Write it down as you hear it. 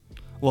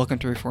Welcome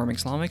to Reforming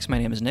Islamics. My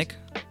name is Nick.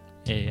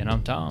 Hey, and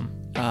I'm Tom.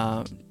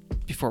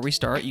 Before we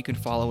start, you can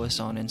follow us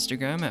on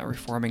Instagram at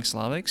Reforming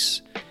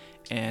Islamics.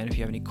 And if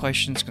you have any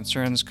questions,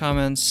 concerns,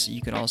 comments,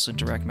 you can also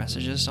direct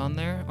message us on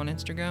there on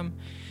Instagram.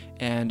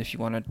 And if you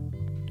want to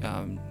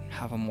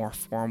have a more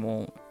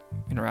formal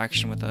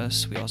interaction with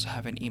us, we also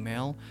have an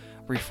email,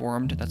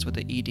 reformed, that's with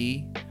the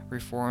ED,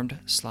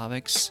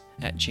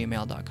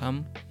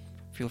 reformedslavics@gmail.com.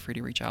 Feel free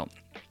to reach out.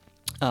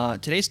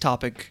 Today's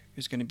topic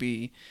is going to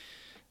be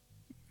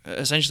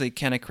essentially,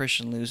 can a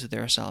Christian lose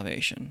their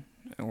salvation,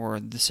 or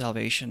the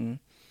salvation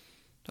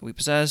that we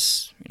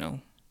possess,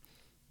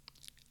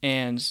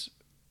 And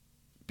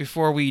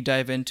before we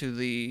dive into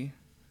the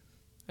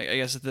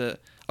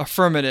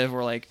affirmative,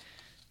 or like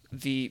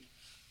the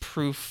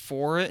proof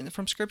for it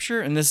from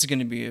Scripture, and this is going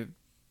to be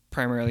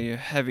primarily a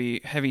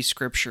heavy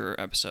Scripture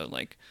episode,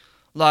 like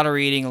a lot of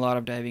reading, a lot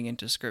of diving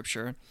into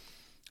Scripture.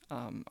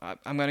 I'm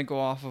going to go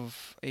off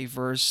of a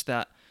verse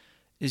that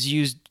is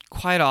used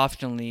quite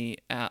oftenly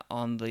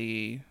on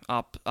the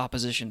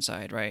opposition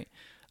side, right?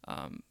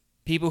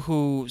 People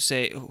who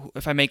say,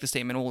 if I make the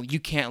statement, well, you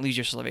can't lose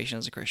your salvation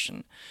as a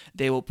Christian,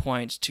 they will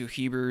point to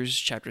Hebrews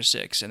chapter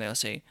 6, and they'll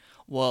say,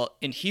 well,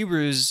 in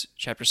Hebrews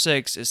chapter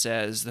 6, it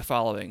says the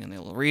following, and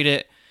they'll read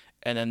it,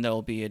 and then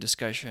there'll be a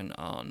discussion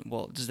on,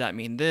 well, does that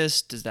mean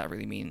this? Does that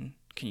really mean,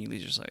 can you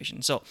lose your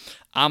salvation? So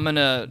I'm going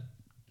to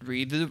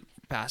read the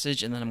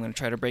passage, and then I'm going to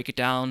try to break it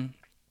down,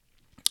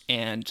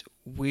 and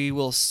we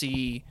will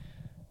see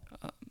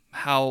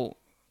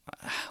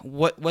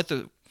what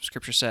the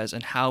Scripture says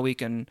and how we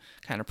can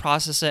kind of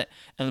process it,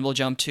 and then we'll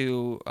jump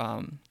to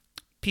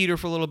Peter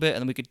for a little bit,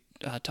 and then we could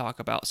talk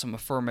about some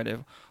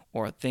affirmative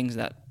or things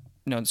that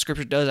the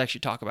Scripture does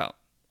actually talk about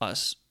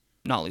us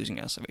not losing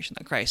our salvation,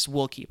 that Christ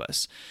will keep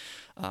us.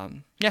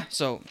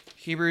 So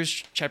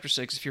Hebrews chapter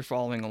 6, if you're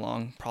following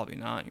along, probably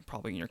not, you're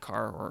probably in your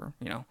car or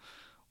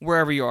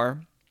wherever you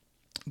are,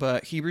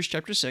 but Hebrews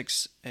chapter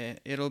 6,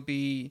 it'll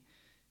be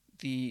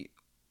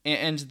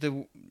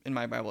in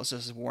my Bible it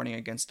says warning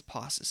against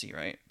apostasy,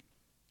 right?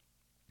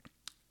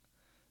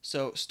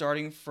 So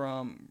starting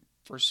from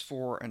verse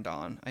 4 and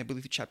on, I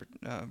believe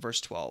verse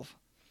 12.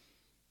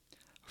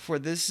 For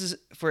it is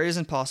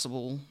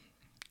impossible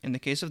in the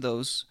case of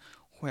those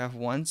who have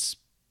once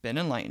been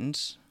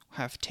enlightened,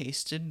 have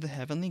tasted the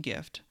heavenly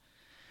gift,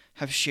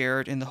 have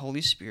shared in the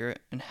Holy Spirit,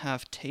 and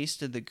have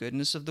tasted the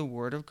goodness of the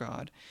Word of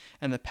God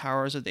and the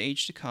powers of the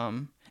age to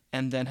come,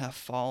 and then have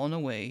fallen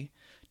away,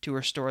 to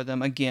restore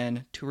them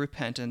again to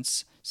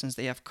repentance, since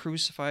they have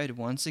crucified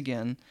once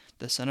again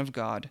the Son of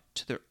God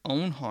to their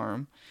own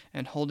harm,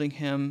 and holding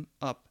him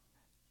up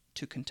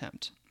to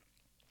contempt.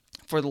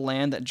 For the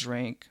land that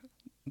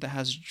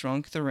has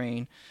drunk the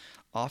rain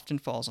often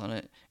falls on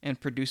it, and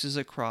produces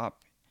a useful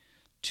crop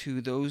to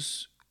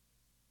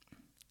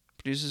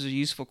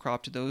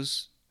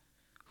those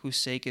whose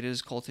sake it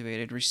is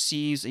cultivated,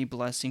 receives a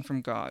blessing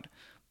from God.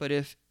 But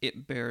if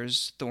it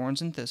bears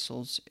thorns and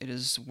thistles, it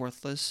is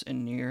worthless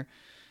and near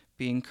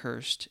being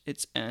cursed.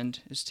 Its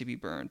end is to be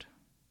burned.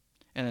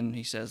 And then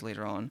he says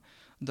later on,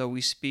 though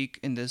we speak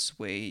in this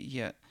way,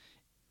 yet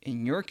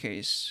in your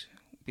case,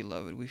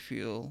 beloved, we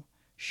feel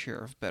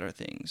sure of better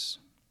things.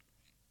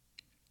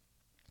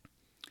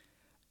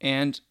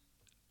 And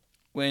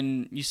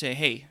when you say,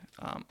 hey,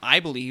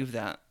 I believe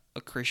that a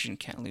Christian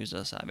can't lose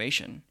their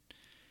salvation,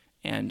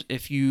 and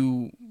if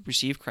you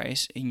receive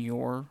Christ in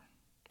your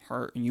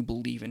heart and you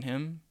believe in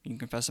him, you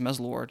confess him as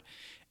Lord,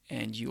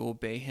 and you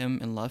obey him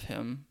and love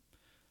him,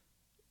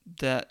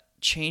 that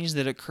change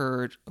that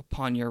occurred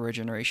upon your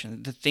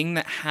regeneration, the thing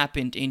that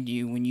happened in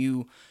you when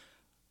you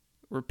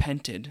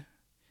repented,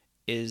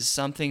 is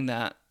something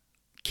that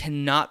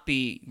cannot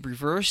be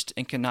reversed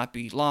and cannot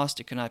be lost.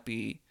 It cannot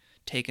be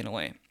taken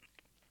away.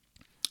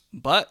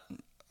 But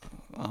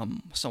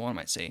someone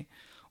might say,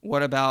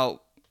 what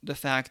about the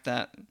fact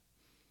that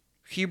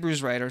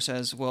Hebrews writer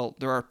says, well,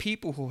 there are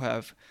people who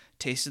have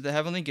tasted the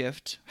heavenly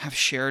gift, have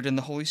shared in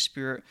the Holy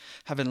Spirit,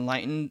 have been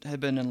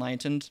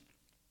enlightened,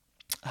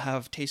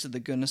 have tasted the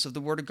goodness of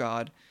the Word of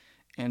God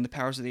and the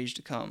powers of the age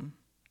to come.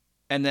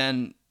 And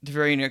then the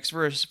very next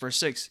verse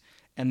 6,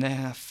 and they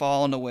have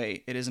fallen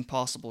away. It is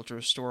impossible to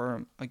restore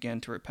them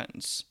again to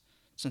repentance,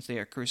 since they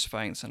are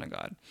crucifying the Son of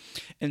God.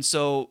 And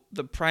so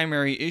the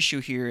primary issue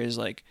here is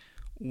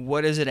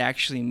what does it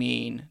actually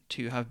mean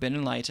to have been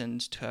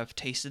enlightened, to have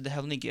tasted the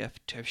heavenly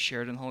gift, to have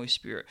shared in the Holy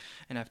Spirit,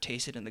 and have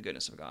tasted in the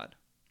goodness of God?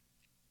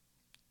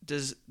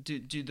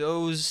 Do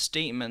those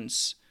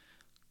statements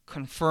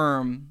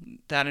confirm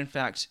that, in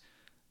fact,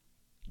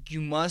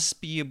 you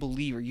must be a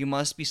believer, you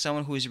must be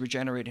someone who is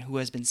regenerated, who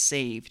has been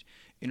saved,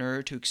 in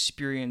order to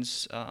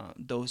experience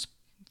those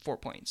 4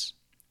 points,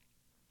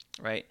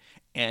 right?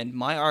 And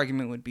my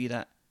argument would be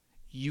that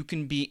you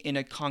can be in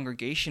a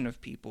congregation of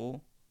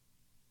people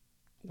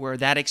where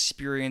that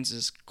experience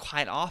is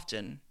quite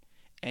often,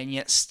 and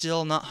yet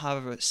still not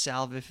have a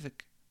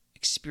salvific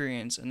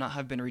experience, and not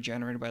have been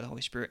regenerated by the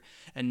Holy Spirit,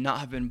 and not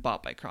have been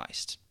bought by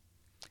Christ.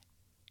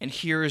 And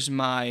here's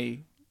my,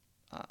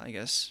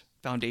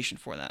 foundation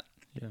for that.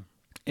 Yeah.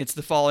 It's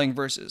the following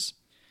verses.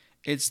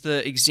 It's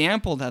the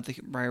example that the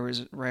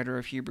writer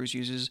of Hebrews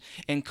uses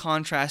in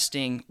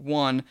contrasting,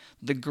 one,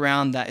 the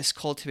ground that is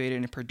cultivated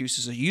and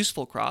produces a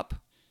useful crop,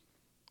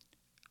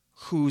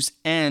 whose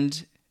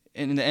end,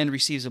 in the end,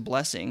 receives a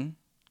blessing,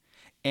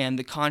 and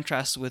the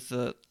contrast with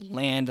the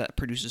land that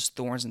produces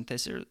thorns and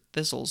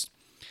thistles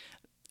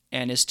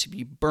and is to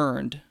be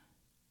burned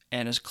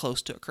and is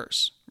close to a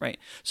curse, right?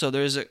 So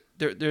there's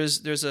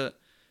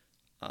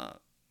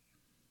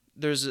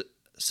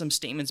some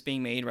statements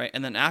being made, right?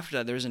 And then after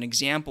that, there's an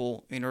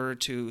example in order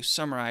to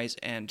summarize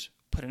and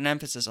put an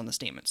emphasis on the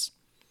statements.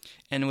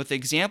 And what the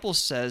example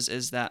says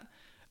is that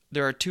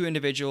there are two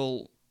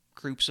individual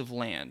groups of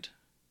land.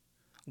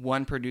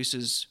 One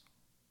produces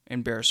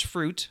and bears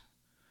fruit.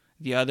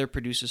 The other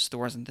produces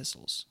thorns and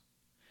thistles.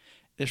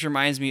 This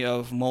reminds me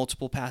of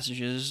multiple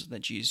passages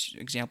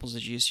examples that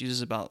Jesus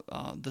uses about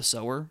the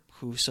sower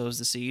who sows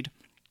the seed.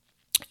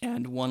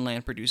 And one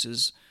land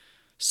produces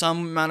some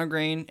amount of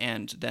grain,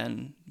 and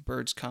then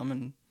birds come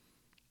and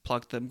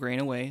pluck the grain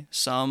away.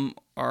 Some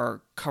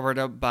are covered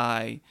up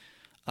by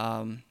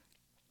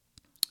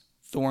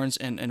thorns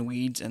and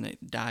weeds, and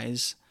it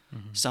dies.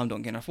 Mm-hmm. Some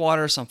don't get enough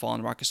water. Some fall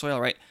in rocky soil,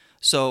 right?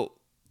 So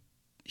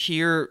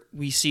here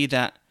we see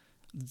that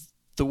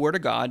the Word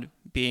of God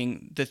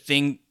being the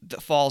thing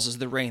that falls as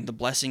the rain, the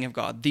blessing of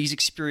God. These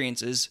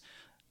experiences,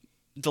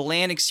 both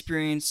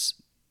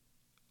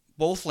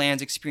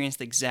lands experience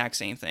the exact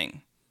same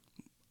thing.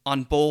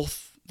 On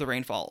both, the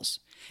rain falls.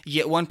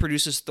 Yet one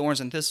produces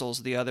thorns and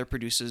thistles, the other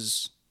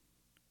produces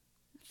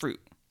fruit.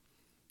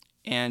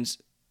 And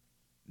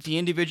the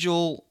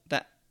individual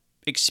that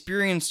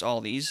experienced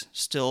all these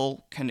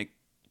still can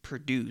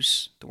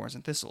produce thorns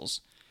and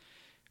thistles.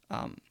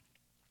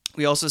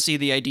 We also see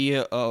the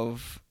idea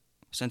of,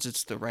 since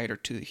it's the writer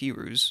to the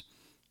Hebrews,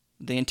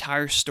 the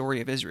entire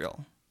story of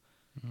Israel.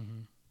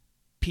 Mm-hmm.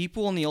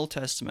 People in the Old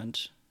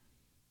Testament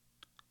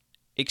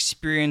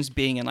experience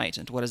being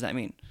enlightened. What does that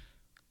mean?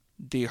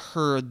 They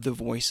heard the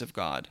voice of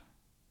God.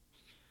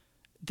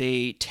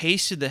 They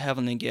tasted the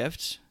heavenly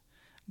gift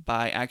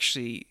by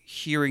actually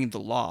hearing the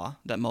law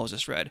that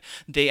Moses read.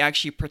 They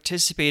actually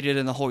participated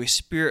in the Holy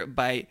Spirit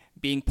by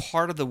being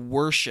part of the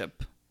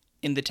worship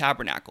in the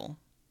tabernacle.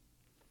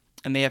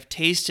 And they have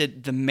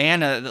tasted the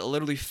manna that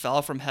literally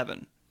fell from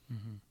heaven.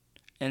 Mm-hmm.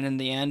 And in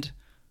the end,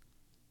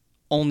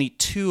 only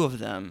 2 of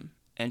them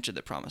entered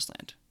the promised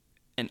land.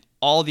 And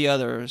all the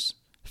others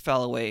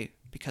fell away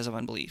because of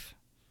unbelief.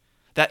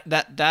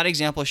 That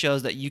example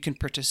shows that you can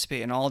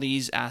participate in all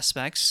these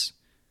aspects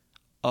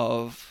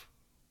of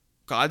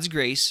God's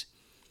grace,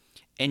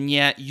 and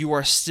yet you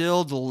are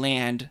still the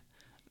land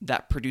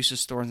that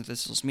produces thorns and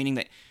thistles, meaning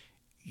that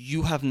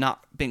you have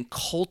not been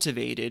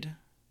cultivated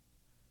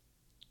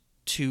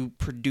to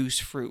produce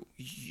fruit.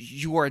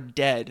 You are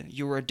dead.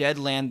 You are a dead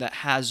land that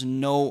has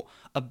no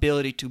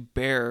ability to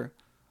bear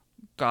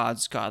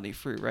God's godly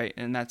fruit, right?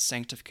 And that's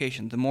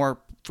sanctification. The more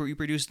fruit you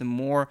produce, the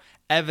more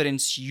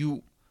evidence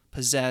you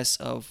possess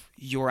of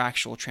your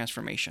actual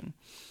transformation.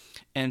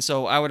 And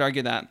so I would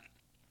argue that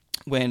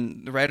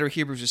when the writer of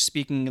Hebrews is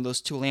speaking of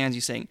those 2 lands,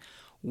 he's saying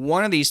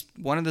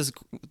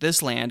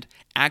this land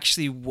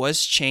actually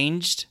was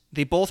changed.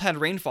 They both had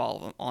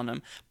rainfall on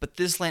them, but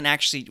this land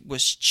actually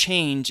was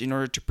changed in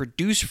order to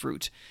produce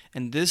fruit,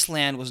 and this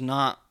land was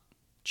not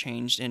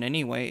changed in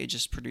any way. It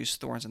just produced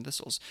thorns and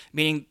thistles,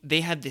 meaning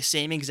they had the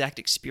same exact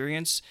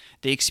experience.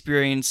 They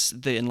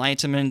experienced the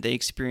enlightenment. They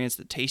experienced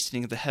the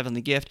tasting of the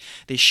heavenly gift.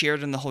 They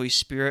shared in the Holy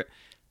Spirit,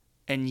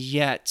 and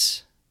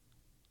yet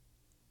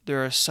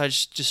there are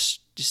such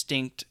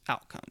distinct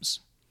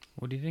outcomes.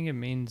 What do you think it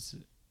means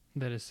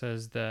that it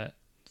says that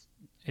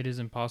it is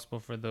impossible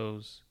for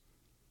those,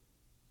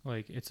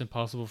 like it's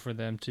impossible for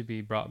them to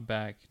be brought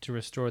back, to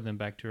restore them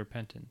back to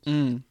repentance?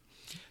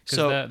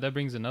 So that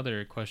brings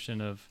another question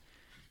of,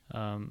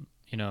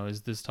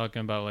 is this talking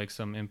about like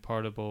some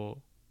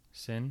impartable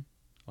sin,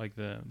 like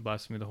the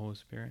blasphemy of the Holy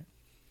Spirit?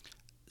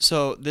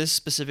 So this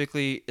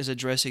specifically is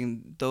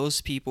addressing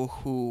those people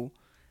who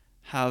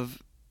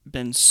have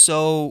been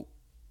so...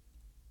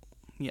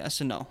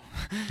 Yes and no.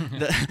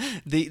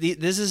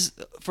 This is,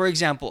 for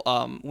example,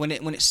 when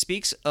it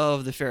speaks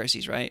of the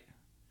Pharisees, right?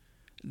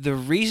 The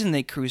reason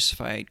they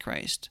crucified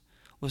Christ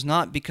was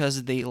not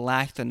because they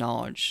lacked the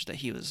knowledge that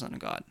he was the Son of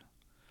God.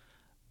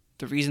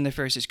 The reason the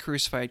Pharisees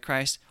crucified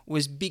Christ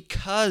was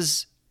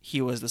because he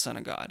was the Son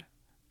of God,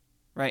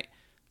 right?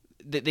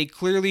 They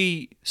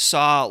clearly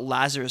saw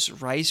Lazarus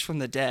rise from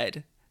the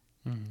dead,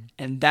 mm-hmm.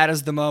 and that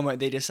is the moment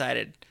they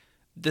decided,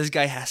 this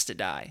guy has to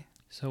die.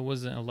 So it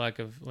wasn't a lack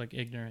of like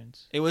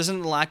ignorance. It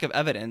wasn't a lack of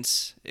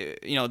evidence.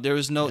 There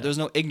was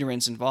no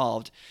ignorance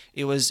involved.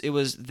 It was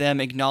them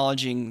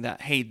acknowledging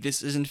that, hey,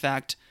 this is in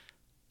fact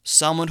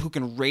someone who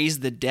can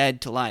raise the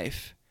dead to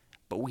life,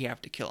 but we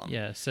have to kill him.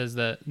 Yeah, it says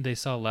that they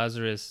saw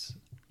Lazarus,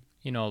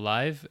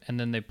 alive, and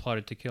then they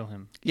plotted to kill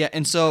him. Yeah,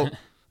 and so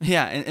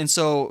and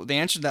so the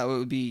answer to that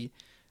would be,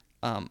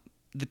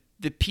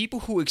 the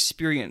people who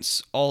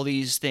experience all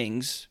these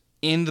things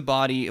in the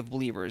body of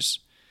believers,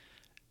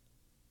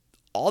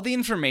 all the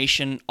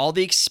information, all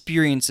the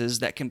experiences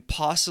that can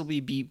possibly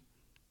be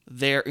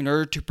there in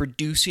order to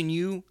produce in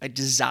you a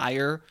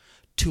desire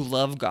to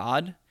love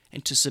God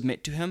and to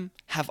submit to Him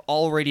have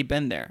already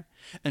been there.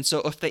 And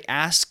so if they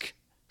ask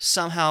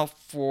somehow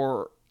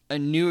for a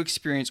new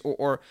experience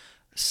or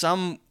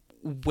some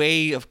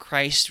way of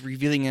Christ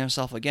revealing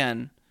Himself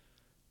again,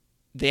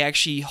 they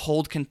actually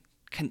hold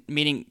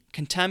meaning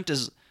contempt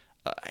is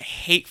a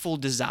hateful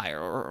desire,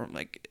 or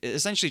like it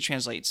essentially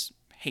translates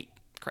hate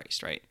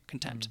Christ, right?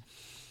 Contempt.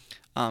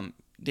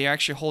 They're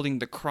actually holding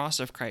the cross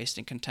of Christ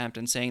in contempt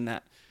and saying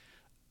that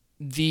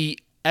the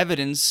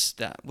evidence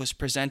that was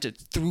presented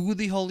through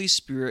the Holy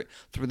Spirit,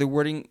 through the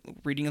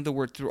reading of the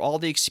Word, through all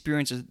the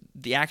experiences,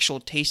 the actual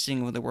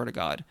tasting of the Word of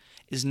God,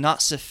 is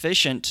not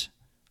sufficient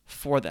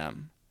for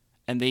them,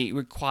 and they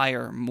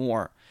require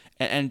more.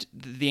 And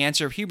the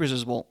answer of Hebrews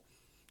is, well,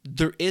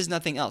 there is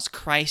nothing else.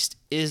 Christ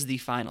is the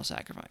final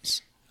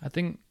sacrifice. I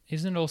think,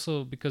 isn't it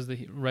also because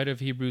the writer of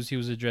Hebrews, he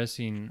was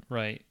addressing,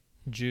 right,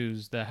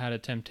 Jews that had a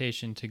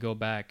temptation to go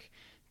back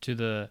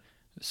to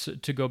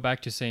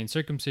saying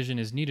circumcision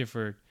is needed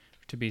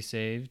to be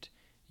saved.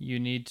 You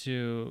need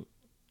to,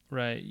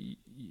 right,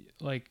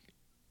 like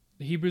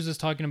Hebrews is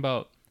talking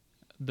about,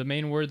 the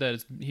main word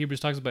that Hebrews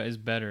talks about is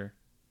better.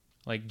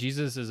 Like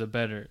Jesus is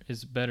better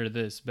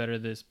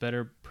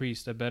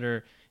priest, a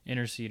better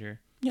interceder.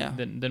 Yeah.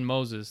 Than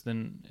Moses,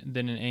 than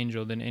an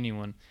angel, than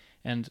anyone.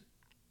 And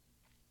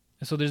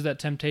so there's that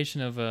temptation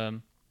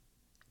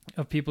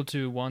of people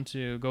to want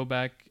to go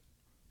back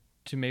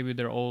to maybe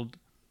their old,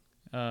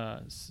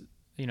 the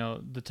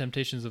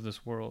temptations of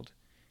this world.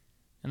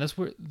 And that's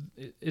where,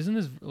 isn't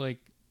this like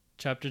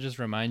chapter just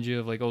remind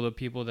you of like all the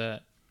people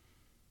that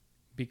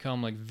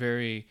become like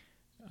very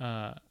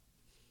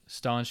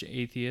staunch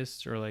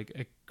atheists or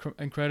like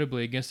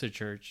incredibly against the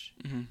church?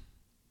 Mm-hmm.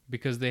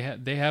 Because they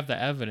have the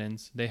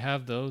evidence, they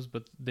have those,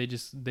 but they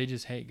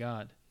just hate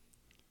God.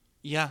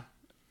 Yeah,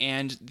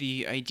 and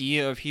the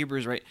idea of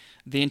Hebrews, right?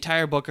 The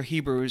entire book of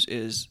Hebrews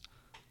is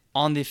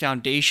on the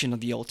foundation of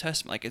the Old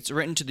Testament. Like, it's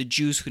written to the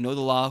Jews who know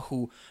the law,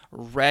 who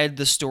read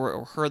the story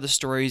or heard the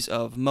stories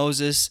of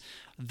Moses,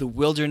 the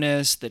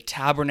wilderness, the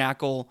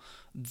tabernacle,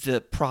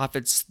 the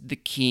prophets, the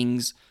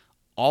kings.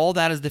 All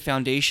that is the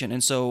foundation,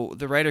 and so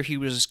the writer of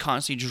Hebrews is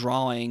constantly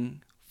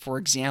drawing for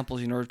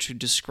examples in order to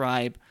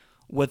describe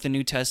what the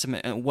New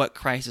Testament and what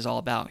Christ is all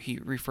about. He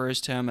refers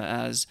to him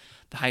as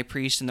the high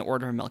priest in the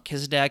order of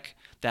Melchizedek,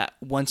 that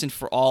once and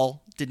for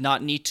all did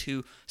not need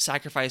to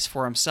sacrifice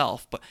for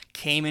himself, but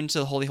came into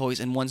the Holy Holies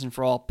and once and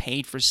for all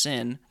paid for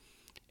sin,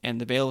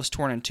 and the veil was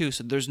torn in two.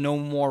 So there's no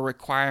more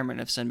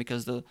requirement of sin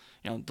because the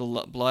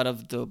blood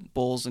of the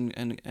bulls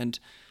and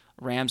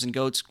rams and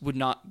goats were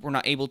not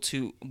able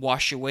to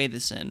wash away the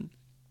sin.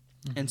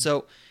 Mm-hmm. And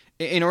so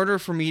in order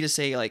for me to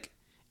say, like,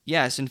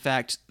 yes, in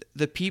fact,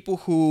 the people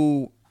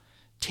who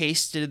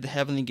tasted the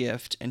heavenly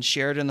gift and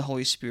shared in the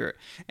Holy Spirit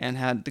and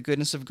had the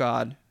goodness of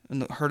God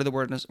and heard of the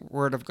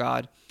word of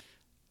God,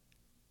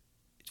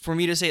 for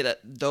me to say that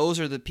those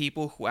are the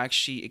people who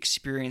actually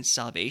experience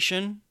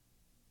salvation,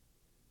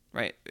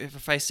 right?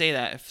 If I say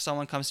that, if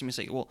someone comes to me and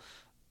say, well,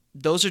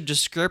 those are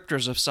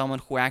descriptors of someone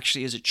who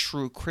actually is a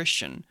true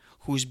Christian,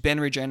 who's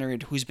been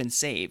regenerated, who's been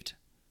saved,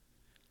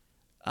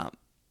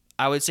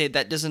 I would say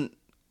that doesn't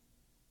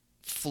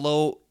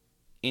flow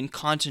in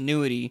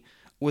continuity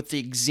with the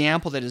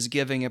example that is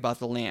giving about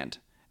the land,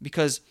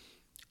 because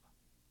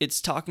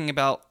it's talking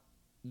about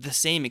the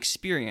same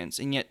experience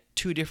and yet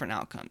two different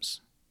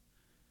outcomes,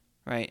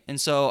 right? And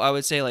so I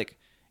would say, like,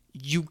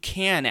 you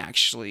can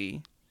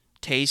actually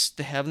taste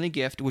the heavenly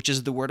gift, which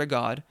is the Word of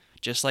God,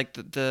 just like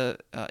the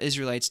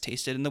Israelites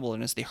tasted in the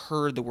wilderness. They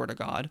heard the Word of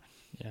God,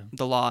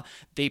 the law.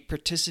 They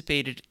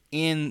participated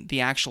in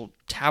the actual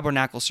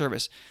tabernacle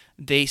service.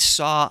 They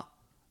saw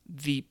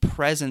the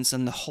presence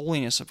and the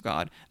holiness of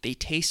God. They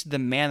tasted the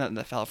manna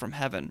that fell from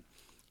heaven.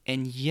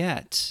 And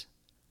yet,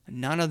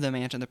 none of them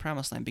entered the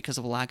promised land because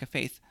of a lack of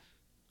faith.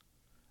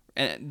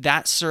 And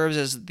that serves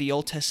as the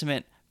Old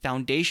Testament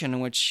foundation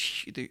in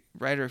which the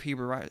writer of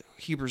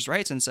Hebrews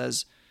writes and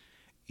says,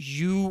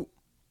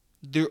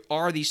 there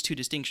are these two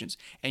distinctions.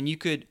 And you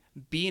could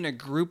be in a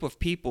group of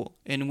people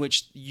in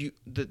which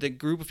the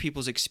group of people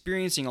is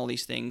experiencing all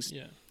these things,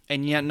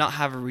 and yet not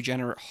have a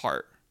regenerate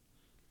heart.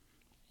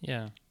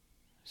 Yeah.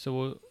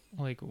 So,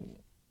 like,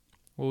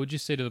 what would you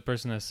say to the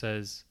person that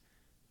says,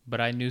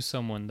 but I knew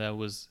someone that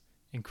was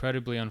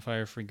incredibly on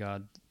fire for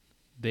God.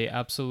 They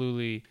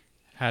absolutely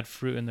had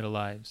fruit in their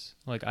lives.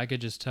 Like, I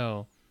could just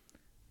tell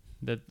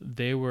that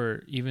they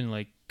were even,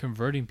 like,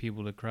 converting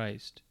people to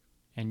Christ,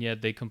 and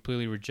yet they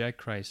completely reject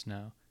Christ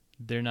now.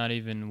 They're not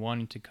even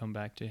wanting to come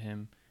back to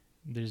Him.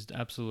 There's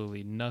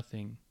absolutely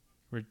nothing.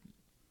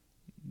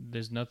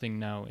 There's nothing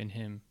now in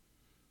Him.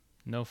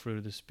 No fruit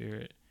of the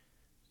Spirit.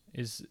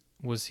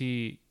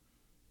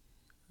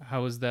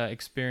 How was that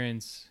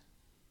experience,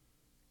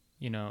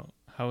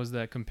 how was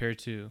that compared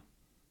to,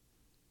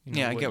 I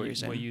get what you're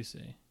saying. What you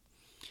say.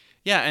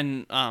 Yeah,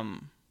 and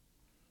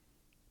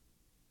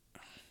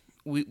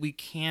we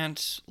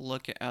can't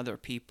look at other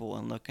people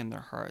and look in their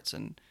hearts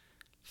and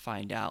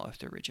find out if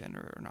they're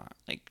regenerate or not.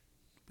 Like,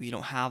 we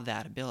don't have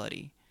that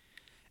ability.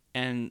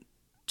 And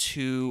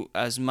to,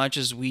 as much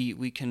as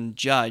we can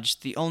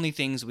judge, the only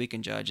things we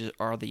can judge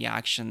are the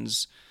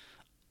actions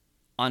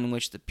on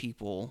which the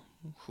people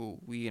who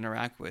we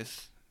interact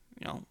with,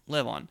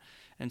 live on.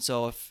 And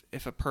so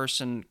if a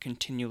person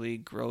continually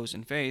grows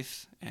in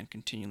faith and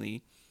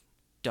continually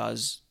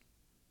does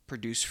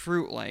produce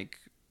fruit, like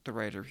the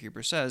writer of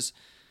Hebrews says,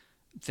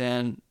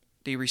 then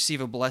they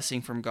receive a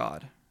blessing from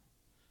God.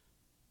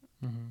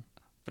 Mm-hmm.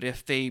 But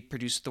if they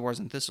produce thorns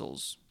and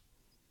thistles,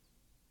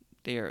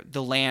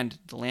 the land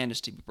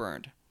is to be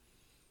burned.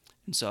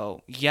 And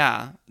so,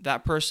 yeah,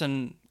 that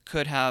person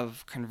could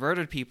have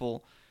converted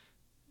people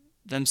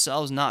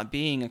themselves not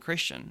being a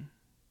Christian,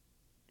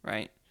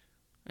 right?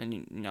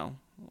 And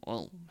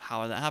well,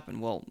 how did that happen?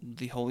 Well,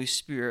 the Holy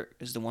Spirit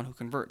is the one who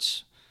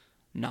converts,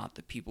 not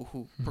the people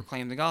who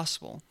proclaim the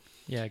gospel.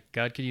 Yeah,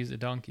 God could use a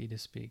donkey to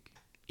speak.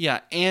 Yeah,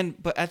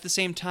 but at the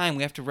same time,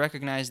 we have to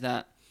recognize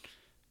that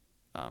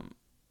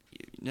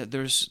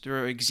there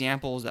are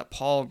examples that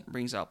Paul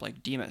brings up,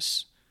 like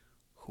Demas,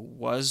 who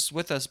was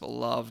with us but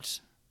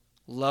loved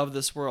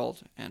this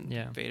world and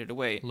faded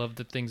away. Loved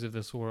the things of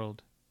this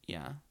world.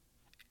 Yeah,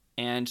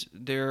 and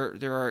there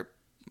are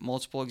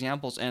multiple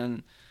examples,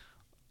 and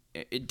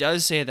it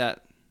does say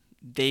that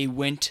they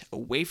went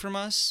away from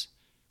us.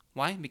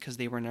 Why? Because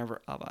they were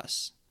never of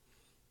us.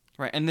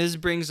 Right, and this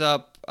brings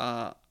up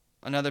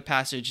another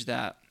passage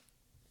that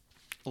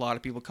a lot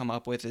of people come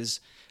up with is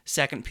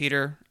 2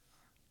 Peter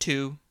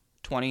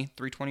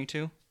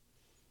 2:20-22.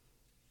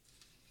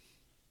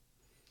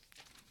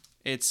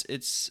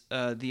 It's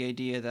the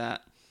idea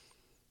that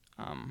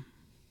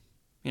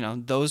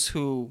those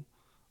who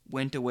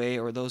went away,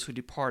 or those who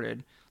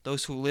departed,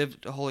 those who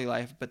lived a holy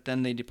life but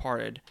then they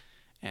departed,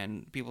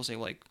 and people say,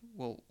 like,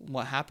 well,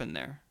 what happened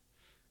there?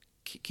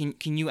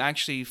 Can you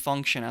actually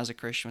function as a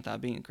Christian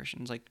without being a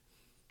Christian? It's like,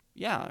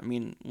 yeah, I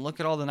mean, look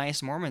at all the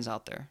nice Mormons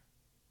out there.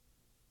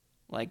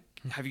 Like,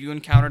 have you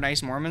encountered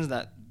nice Mormons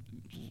that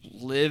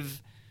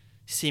live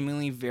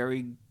seemingly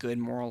very good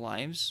moral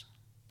lives?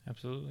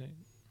 Absolutely.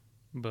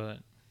 But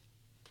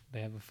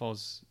they have a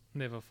false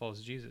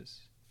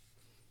Jesus.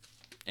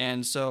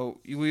 And so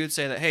we would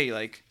say that, hey,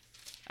 like,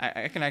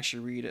 I can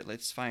actually read it.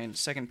 Let's find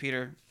 2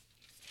 Peter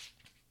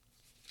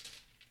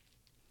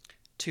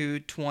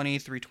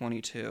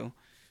 2:20-22.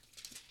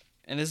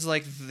 And this is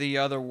like the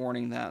other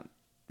warning that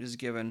is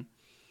given.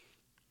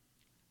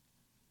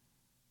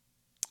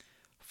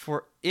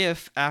 For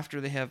if,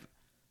 after they have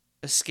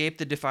escaped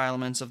the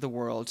defilements of the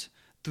world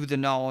through the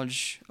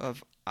knowledge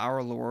of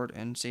our Lord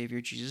and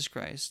Savior Jesus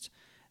Christ,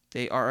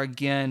 they are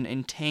again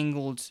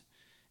entangled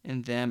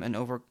in them and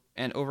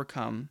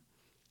overcome,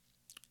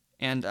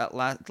 and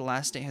the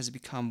last day has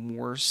become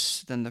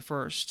worse than the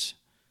first.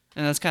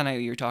 And that's kind of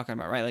what you're talking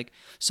about, right? Like,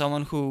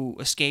 someone who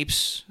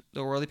escapes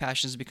the worldly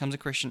passions becomes a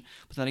Christian,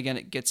 but then again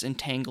it gets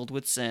entangled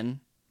with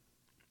sin,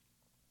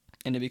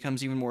 and it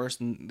becomes even worse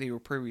than they were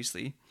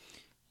previously.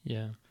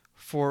 Yeah.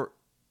 For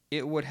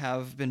it would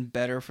have been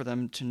better for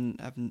them to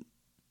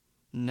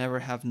never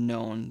have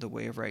known the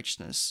way of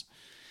righteousness,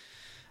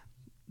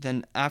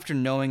 than after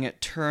knowing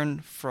it, turn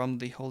from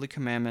the holy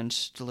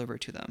commandment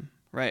delivered to them.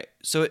 Right?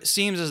 So it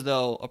seems as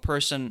though a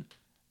person,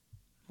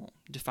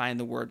 define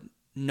the word,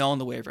 known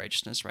the way of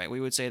righteousness, right?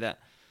 We would say that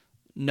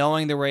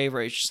knowing the way of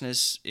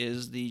righteousness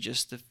is the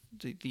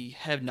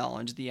head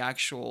knowledge, the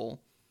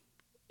actual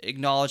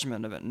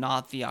acknowledgement of it,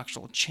 not the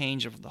actual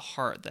change of the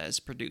heart that is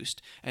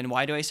produced. And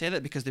why do I say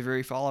that? Because the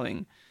very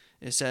following,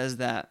 it says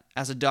that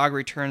as a dog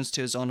returns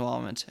to his own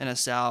vomit, and a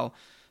sow,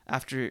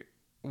 after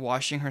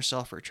washing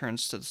herself,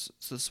 returns to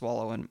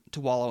wallow in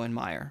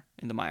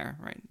the mire,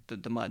 right?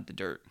 The mud, the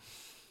dirt.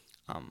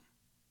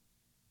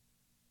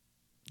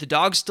 The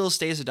dog still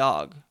stays a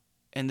dog,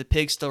 and the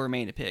pig still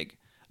remained a pig.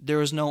 There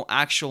was no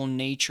actual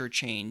nature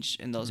change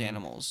in those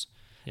animals.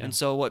 Yeah. And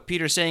so what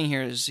Peter's saying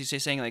here is,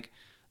 he's saying, like,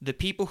 the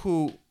people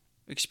who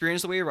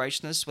experienced the way of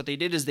righteousness, what they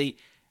did is they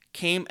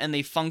came and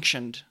they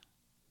functioned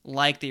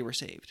like they were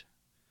saved.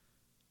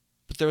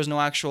 But there was no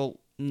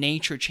actual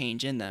nature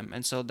change in them.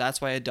 And so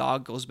that's why a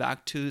dog goes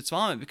back to its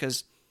vomit,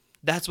 because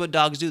that's what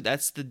dogs do.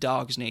 That's the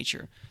dog's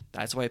nature.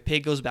 That's why a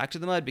pig goes back to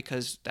the mud,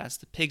 because that's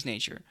the pig's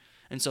nature.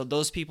 And so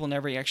those people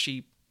never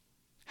actually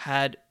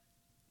had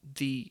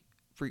the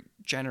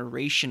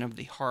regeneration of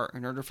the heart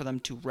in order for them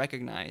to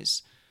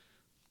recognize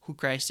who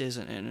Christ is.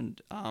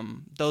 And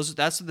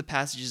that's what the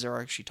passages are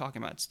actually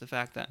talking about. It's the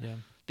fact that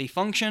they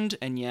functioned,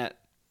 and yet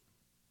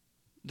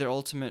their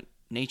ultimate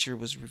nature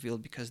was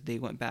revealed because they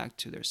went back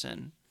to their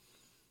sin.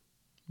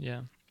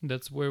 Yeah,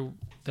 that's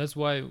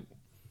why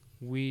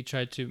we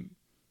try to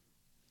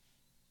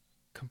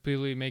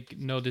completely make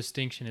no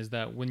distinction, is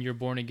that when you're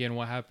born again,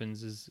 what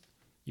happens is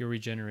you're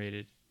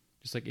regenerated.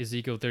 Just like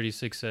Ezekiel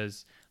 36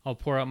 says, I'll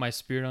pour out my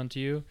spirit onto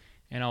you,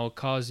 and I'll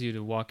cause you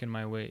to walk in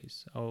my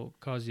ways. I'll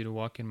cause you to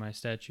walk in my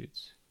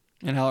statutes.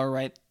 And I'll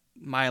write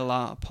my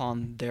law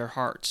upon their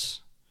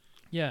hearts.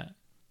 Yeah.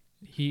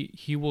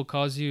 He will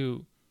cause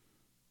you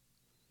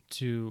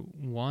to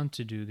want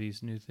to do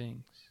these new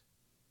things.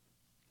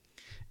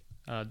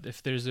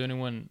 If there's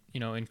anyone,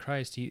 in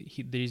Christ,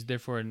 he's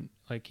therefore,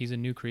 like, he's a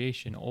new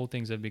creation. Old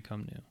things have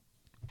become new.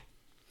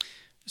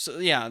 So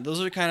yeah,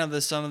 those are kind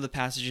of some of the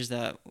passages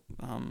that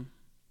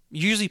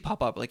usually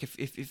pop up. Like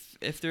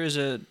if there is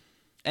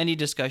any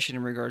discussion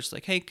in regards to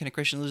like, hey, can a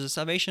Christian lose his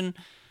salvation?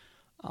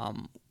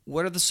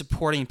 What are the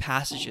supporting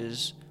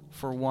passages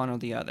for one or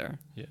the other?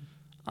 Yeah.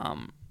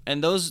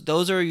 And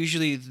those are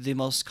usually the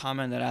most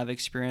common that I've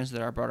experienced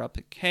that are brought up.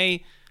 Like,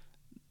 hey,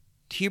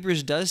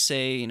 Hebrews does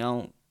say,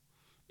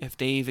 if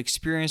they've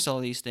experienced all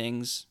these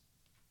things,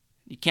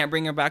 you can't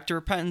bring them back to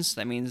repentance.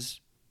 That means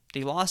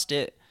they lost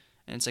it.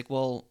 And it's like,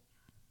 well,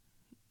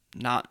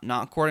 not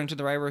according to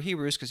the writer of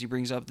Hebrews, because he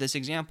brings up this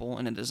example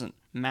and it doesn't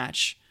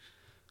match,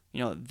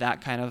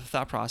 that kind of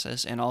thought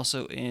process. And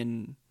also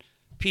in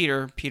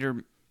Peter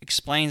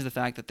explains the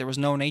fact that there was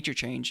no nature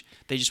change.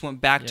 They just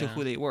went back to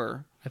who they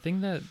were. I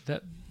think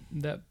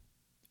that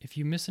if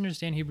you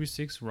misunderstand Hebrews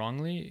 6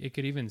 wrongly, it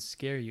could even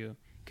scare you,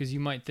 because you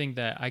might think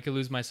that I could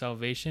lose my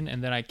salvation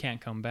and then I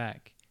can't come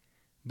back.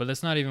 But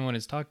that's not even what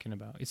it's talking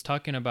about. It's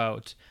talking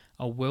about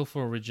a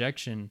willful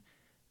rejection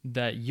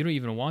that you don't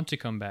even want to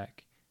come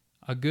back.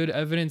 A good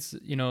evidence,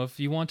 if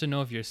you want to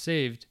know if you're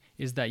saved,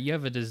 is that you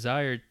have a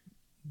desire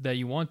that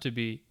you want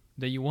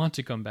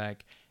to come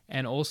back,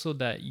 and also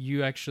that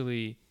you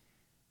actually,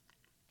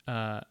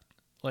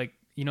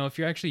 if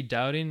you're actually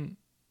doubting,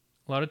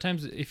 a lot of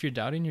times if you're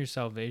doubting your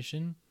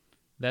salvation,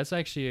 that's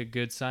actually a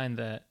good sign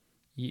that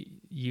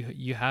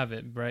you have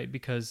it, right?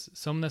 Because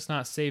someone that's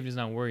not saved is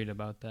not worried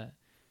about that.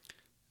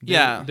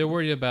 They're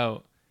worried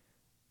about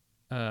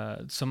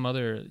some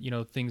other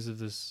things of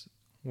this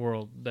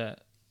world,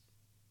 that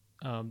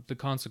the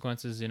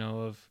consequences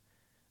of,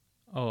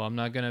 I'm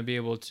not gonna be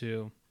able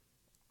to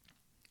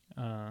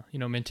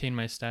maintain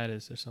my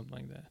status or something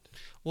like that.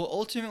 Well,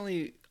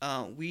 ultimately,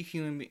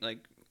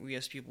 we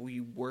as people,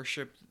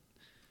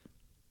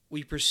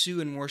 we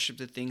pursue and worship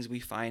the things we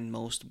find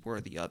most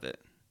worthy of it.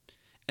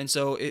 And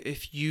so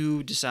if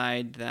you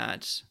decide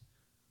that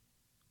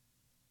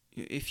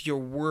if your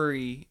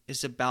worry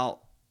is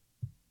about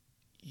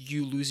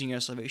you losing your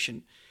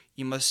salvation,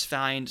 you must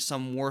find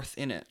some worth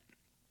in it.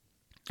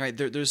 Right?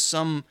 There's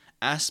some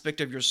aspect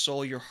of your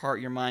soul, your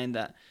heart, your mind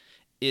that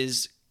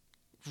is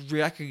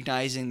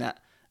recognizing that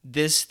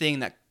this thing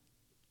that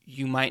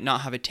you might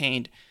not have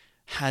attained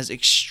has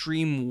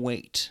extreme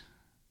weight.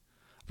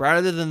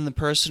 Rather than the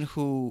person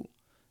who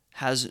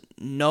has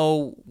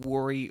no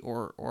worry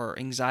or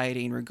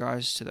anxiety in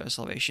regards to their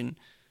salvation,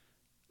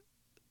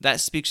 that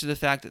speaks to the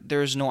fact that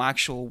there is no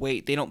actual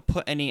weight. They don't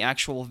put any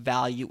actual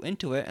value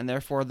into it, and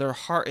therefore their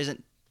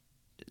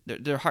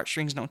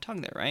heartstrings don't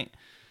tug there, right?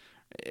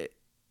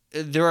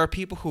 There are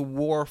people who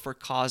war for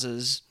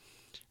causes,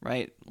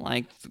 right?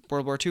 Like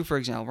World War II, for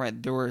example,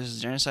 right? There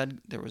was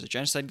a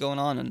genocide going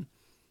on, and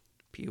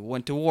people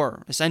went to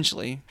war,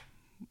 essentially,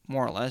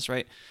 more or less,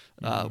 right?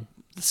 Mm-hmm.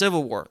 The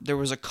Civil War, there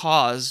was a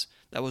cause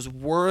that was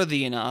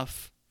worthy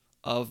enough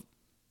of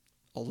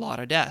a lot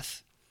of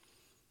death.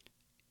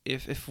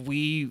 If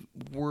we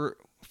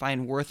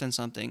find worth in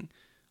something,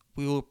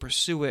 we will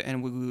pursue it,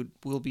 and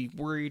we'll be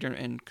worried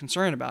and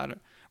concerned about it.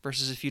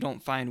 Versus if you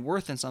don't find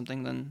worth in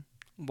something, then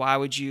why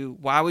would you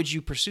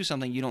pursue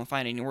something you don't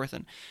find any worth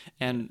in?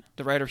 And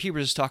the writer of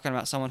Hebrews is talking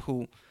about someone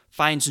who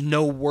finds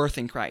no worth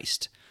in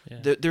Christ.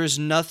 Yeah. There's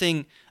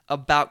nothing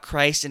about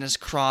Christ and his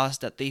cross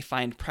that they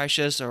find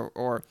precious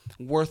or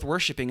worth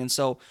worshiping, and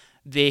so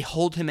they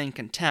hold him in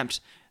contempt.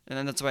 And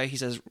then that's why he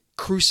says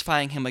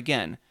crucifying him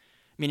again,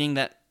 meaning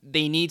that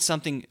they need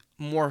something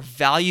more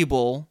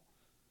valuable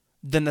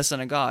than the Son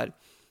of God.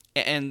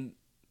 And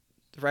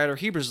the writer of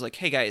Hebrews is like,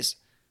 hey guys,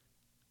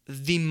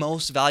 the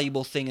most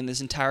valuable thing in this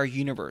entire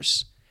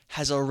universe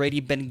has already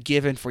been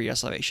given for your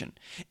salvation.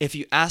 If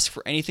you ask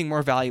for anything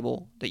more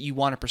valuable that you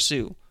want to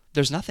pursue,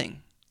 there's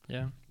nothing.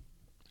 Yeah.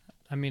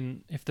 I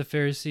mean, if the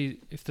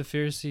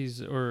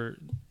Pharisees or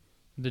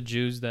the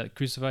Jews that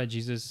crucified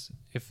Jesus,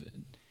 if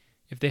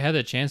they had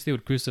the chance, they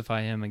would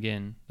crucify him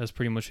again. That's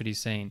pretty much what he's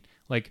saying.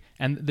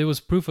 And there was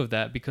proof of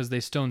that because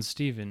they stoned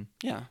Stephen.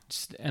 Yeah.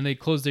 And they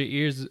closed their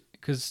ears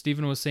because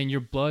Stephen was saying,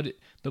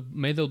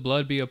 may the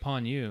blood be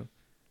upon you.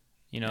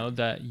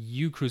 That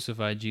you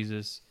crucified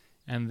Jesus.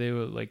 And they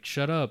were like,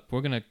 shut up, we're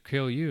going to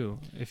kill you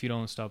if you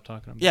don't stop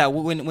talking about it. Yeah,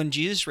 when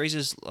Jesus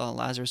raises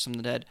Lazarus from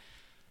the dead,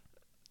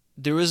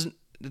 there was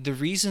the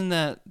reason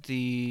that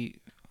the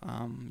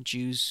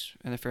Jews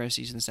and the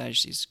Pharisees and the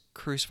Sadducees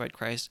crucified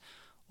Christ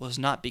was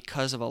not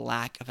because of a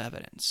lack of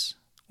evidence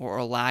or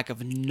a lack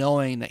of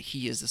knowing that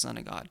he is the Son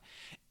of God.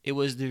 It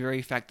was the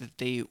very fact that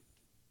they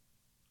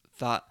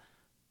thought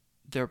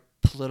their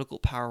political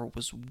power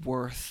was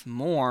worth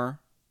more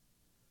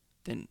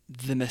than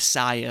the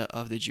Messiah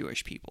of the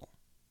Jewish people,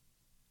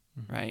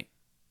 mm-hmm. right?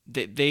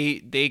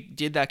 They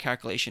did that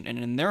calculation, and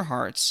in their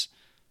hearts,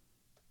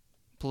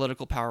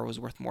 political power was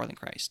worth more than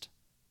Christ.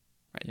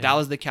 Right? Yeah. That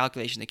was the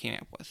calculation they came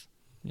up with.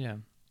 Yeah.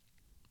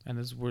 And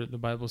this is where the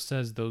Bible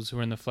says those who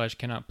are in the flesh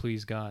cannot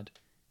please God.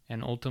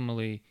 And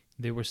ultimately,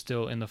 they were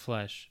still in the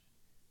flesh.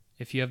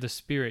 If you have the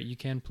Spirit, you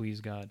can please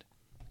God.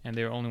 And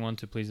they're only one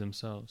to please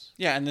themselves.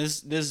 Yeah, and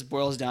this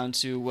boils down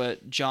to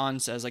what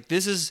John says.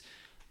 This is...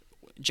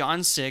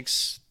 John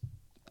 6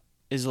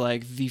 is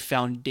the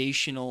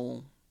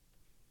foundational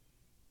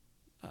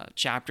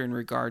chapter in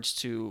regards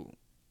to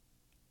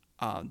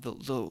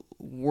the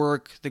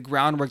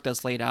groundwork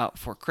that's laid out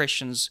for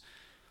Christians,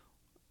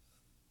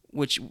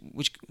 which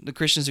the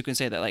Christians who can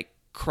say that, like,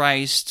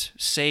 Christ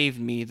saved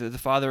me, the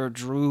Father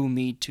drew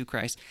me to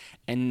Christ,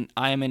 and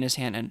I am in His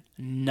hand, and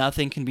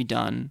nothing can be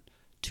done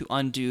to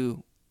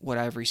undo what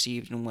I've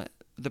received and what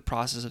the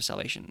process of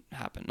salvation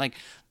happened. Like,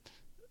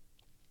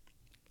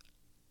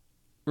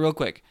 real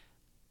quick,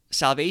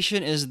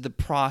 salvation is the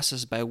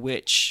process by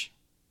which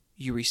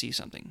you receive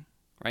something,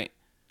 right?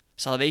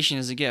 Salvation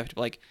is a gift.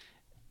 Like,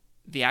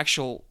 the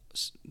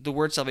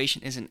word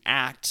salvation is an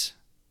act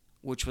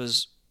which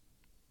was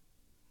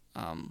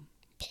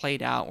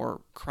played out,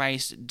 or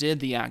Christ did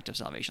the act of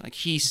salvation. Like,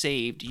 He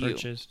saved you.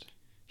 Purchased.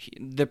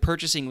 The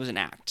purchasing was an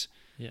act.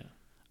 Yeah.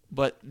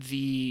 But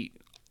the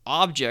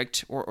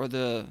object or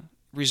the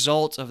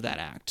result of that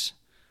act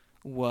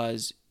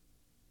was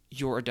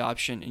your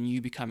adoption and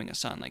you becoming a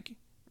son. Like,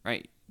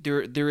 right?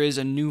 There is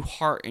a new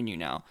heart in you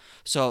now.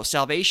 So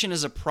salvation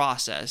is a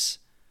process,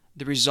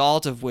 the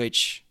result of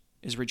which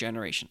is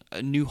regeneration,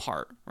 a new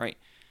heart, right?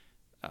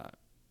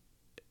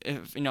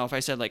 If I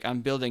said, like,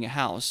 I'm building a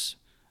house,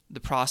 the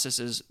process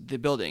is the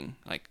building,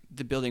 like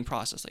the building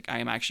process. Like, I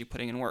am actually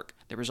putting in work.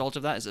 The result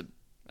of that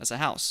is a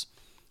house.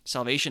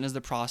 Salvation is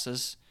the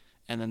process,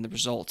 and then the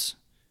result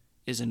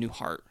is a new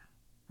heart,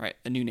 right?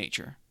 A new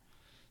nature.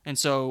 And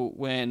so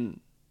when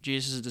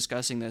Jesus is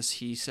discussing this,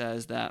 He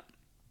says that...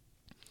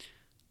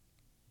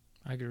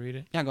 I could read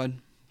it. Yeah, go ahead.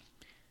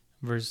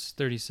 Verse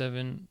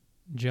 37,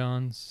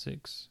 John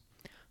 6.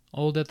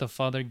 All that the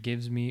Father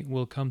gives me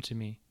will come to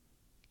me,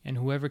 and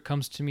whoever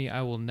comes to me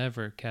I will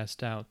never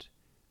cast out.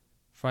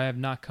 For I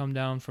have come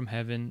down from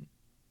heaven,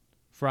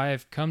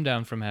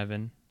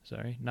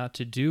 not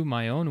to do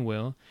my own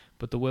will,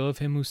 but the will of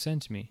Him who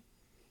sent me.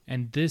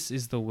 And this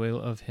is the will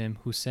of Him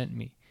who sent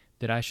me,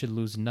 that I should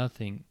lose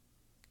nothing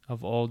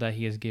of all that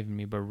He has given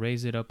me, but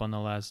raise it up on the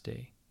last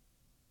day.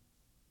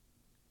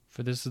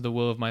 For this is the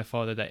will of my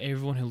Father, that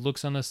everyone who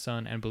looks on the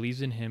Son and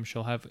believes in Him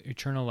shall have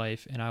eternal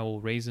life, and I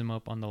will raise him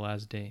up on the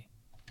last day.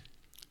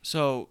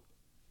 So,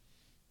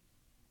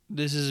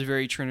 this is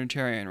very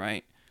Trinitarian,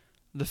 right?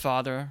 The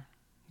Father,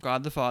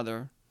 God the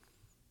Father,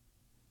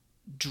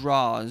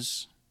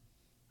 draws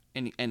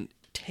and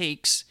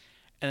takes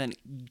and then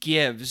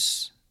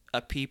gives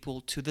a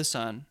people to the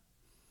Son,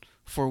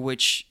 for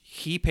which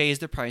He pays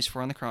the price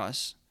for on the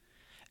cross.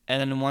 And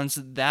then once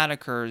that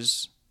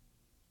occurs,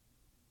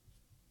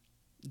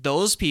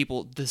 those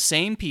people, the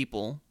same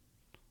people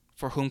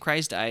for whom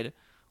Christ died,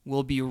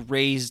 will be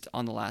raised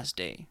on the last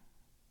day.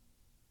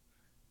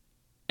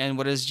 And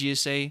what does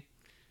Jesus say?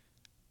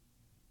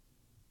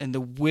 And the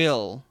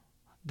will,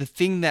 the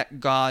thing that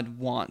God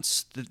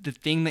wants, the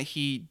thing that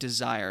He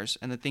desires,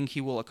 and the thing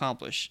He will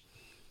accomplish,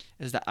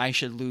 is that I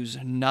should lose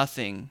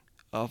nothing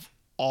of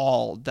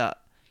all that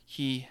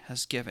He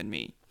has given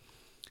me.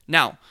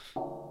 Now,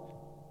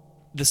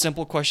 the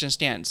simple question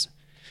stands.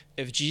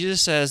 If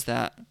Jesus says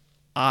that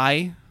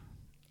I,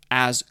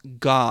 as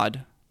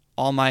God,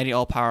 Almighty,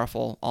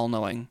 all-powerful,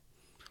 all-knowing,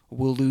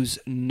 will lose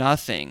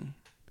nothing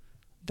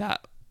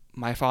that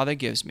my Father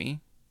gives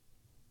me,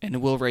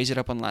 and will raise it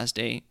up on the last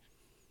day,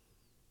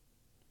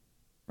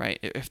 right?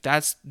 If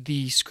that's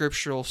the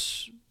scriptural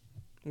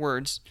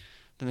words,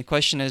 then the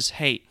question is,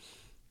 hey,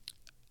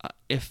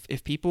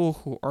 if people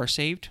who are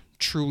saved,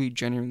 truly,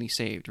 genuinely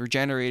saved,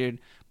 regenerated,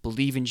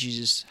 believe in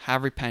Jesus,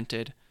 have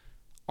repented,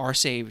 are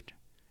saved,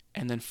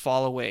 and then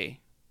fall away,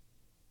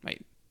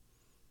 right?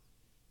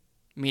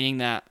 Meaning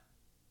that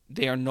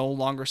they are no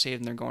longer saved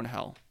and they're going to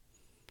hell.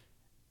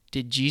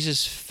 Did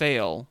Jesus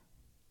fail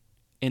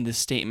in the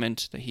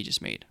statement that He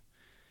just made?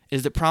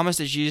 Is the promise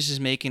that Jesus is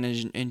making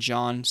in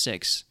John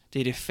 6,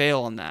 did He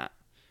fail on that?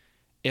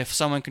 If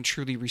someone can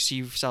truly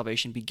receive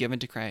salvation, be given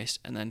to Christ,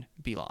 and then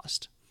be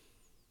lost?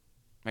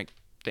 Like,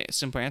 the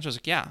simple answer is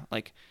like, yeah.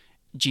 Like,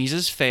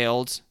 Jesus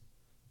failed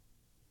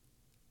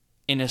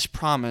in His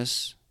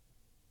promise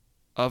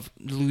of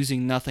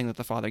losing nothing that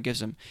the Father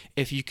gives Him.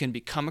 If you can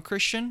become a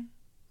Christian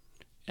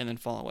and then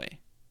fall away.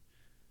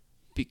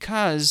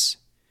 Because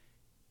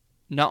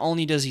not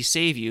only does He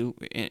save you,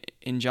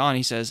 in John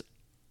He says,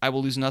 I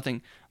will lose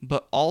nothing,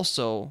 but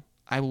also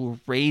I will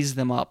raise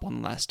them up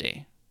on the last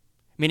day.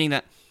 Meaning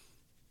that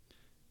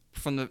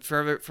from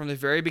the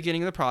very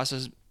beginning of the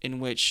process in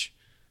which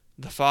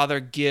the Father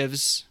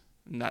gives,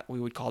 and that we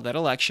would call that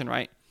election,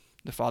 right?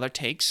 The Father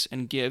takes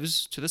and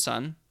gives to the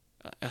Son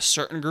a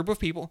certain group of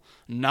people,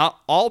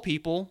 not all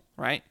people,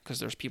 right? Because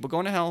there's people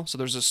going to hell, so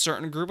there's a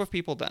certain group of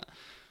people that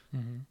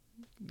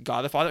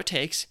God the Father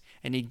takes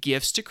and He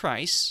gives to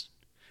Christ.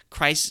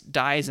 Christ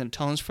dies and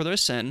atones for their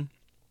sin,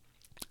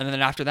 and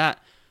then after that,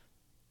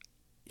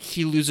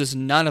 He loses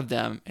none of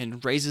them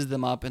and raises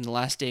them up in the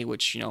last day,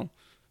 which,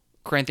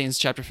 Corinthians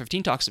chapter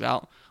 15 talks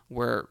about,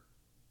 where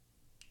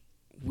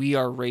we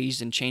are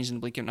raised and changed in the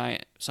blink of an eye.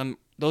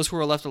 Those who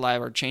are left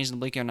alive are changed in the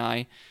blink of an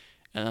eye,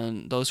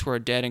 and those who are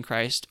dead in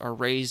Christ are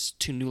raised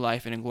to new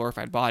life in a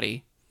glorified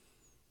body.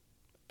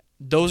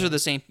 Those are the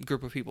same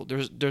group of people.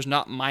 There's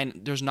not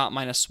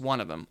minus one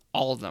of them.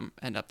 All of them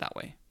end up that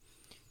way.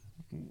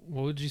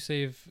 what would you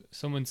say if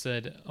someone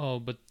said, "Oh,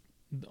 but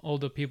all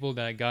the people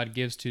that God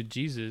gives to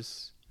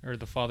Jesus, or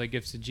the Father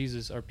gives to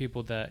Jesus, are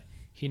people that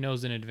He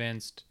knows in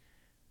advance,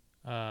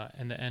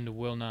 and the end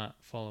will not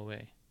fall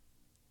away"?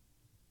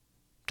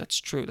 That's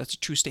true. That's a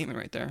true statement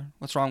right there.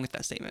 What's wrong with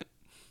that statement?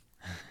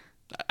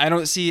 I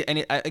don't see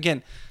any.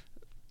 Again,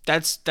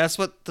 that's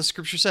what the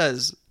scripture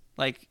says.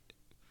 Like,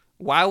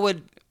 why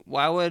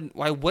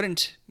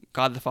wouldn't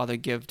God the Father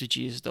give to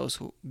Jesus those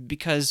who,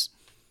 because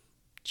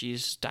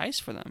Jesus dies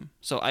for them.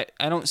 So I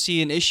don't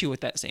see an issue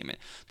with that statement.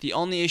 The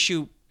only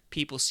issue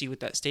people see with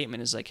that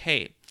statement is like,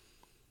 hey,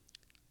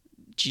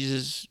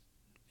 Jesus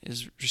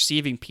is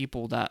receiving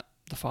people that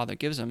the Father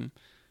gives him,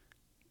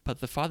 but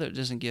the Father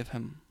doesn't give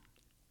him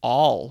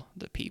all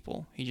the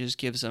people. He just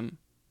gives him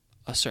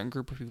a certain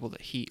group of people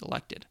that he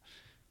elected.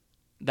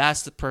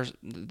 That's the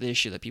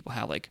issue that people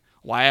have. Like,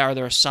 why are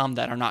there some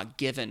that are not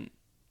given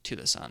to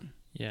the Son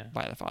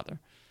by the Father?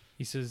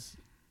 He says,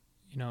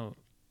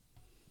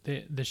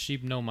 the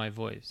sheep know my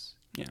voice.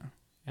 Yeah.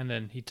 And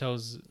then he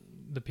tells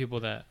the people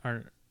that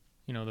aren't,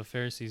 the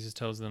Pharisees, he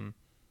tells them,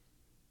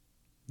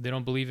 they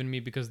don't believe in me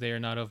because they are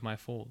not of my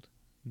fold.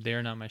 They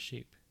are not my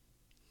sheep.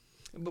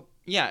 But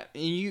yeah,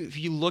 and if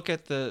you look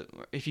at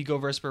if you go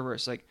verse per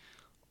verse, like,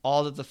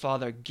 all that the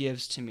Father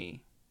gives to me,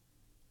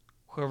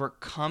 whoever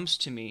comes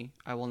to me,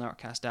 I will not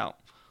cast out.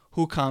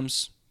 Who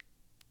comes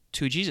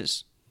to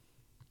Jesus?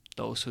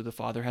 Those who the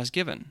Father has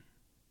given.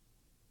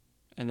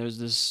 And there's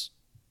this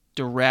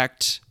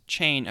direct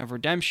chain of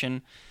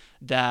redemption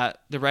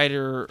that the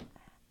writer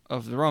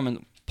of the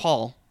Roman,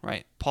 Paul,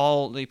 right?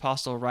 Paul the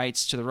apostle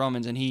writes to the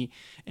Romans, and he,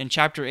 in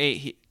chapter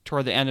 8,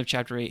 toward the end of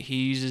chapter 8, he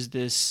uses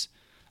this,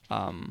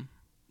 a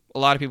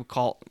lot of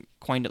people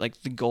coined it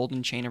like the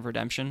golden chain of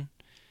redemption.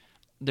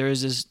 There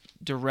is this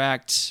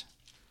direct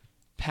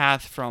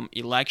path from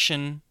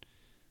election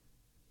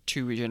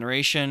to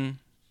regeneration.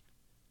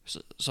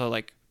 So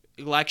like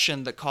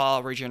election, the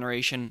call,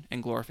 regeneration,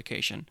 and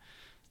glorification.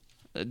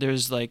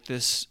 There's like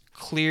this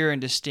clear and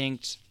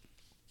distinct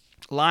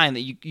line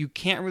that you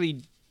can't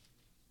really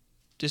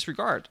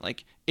disregard.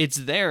 Like, it's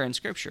there in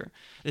Scripture.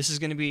 This is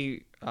going to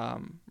be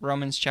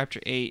Romans chapter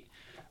 8,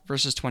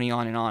 verses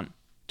 29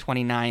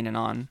 and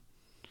on.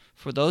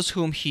 For those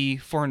whom he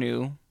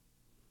foreknew,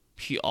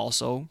 he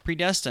also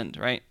predestined,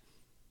 right?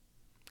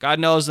 God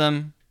knows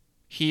them.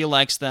 He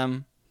elects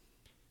them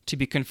to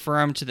be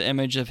conformed to the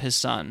image of his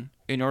Son,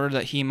 in order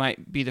that he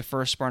might be the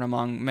firstborn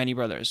among many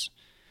brothers.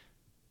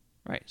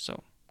 Right?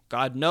 So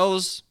God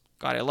knows,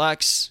 God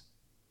elects.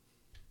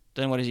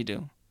 Then what does he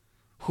do?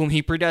 Whom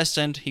he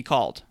predestined, he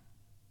called.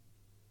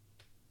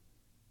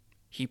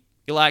 He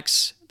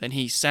elects, then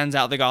he sends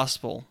out the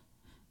gospel.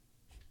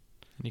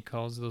 And he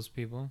calls those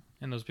people,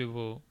 and those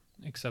people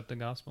accept the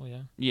gospel,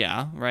 yeah?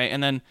 Yeah, right?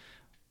 And then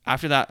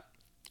after that,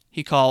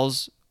 he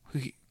calls,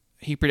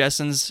 he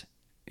predestines,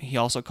 he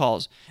also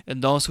calls.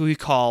 And those who he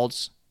called,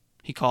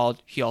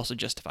 he also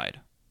justified.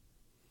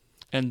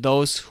 And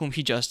those whom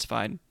he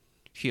justified,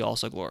 he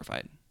also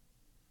glorified.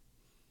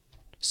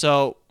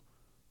 So,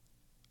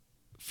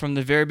 from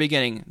the very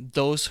beginning,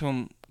 those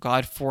whom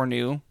God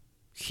foreknew,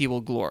 he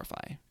will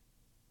glorify.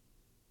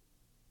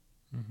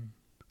 Mm-hmm.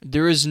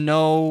 There is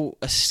no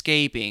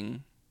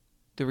escaping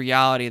the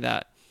reality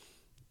that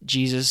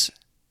Jesus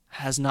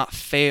has not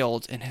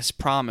failed in his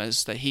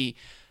promise that he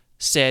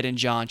said in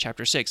John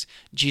chapter 6.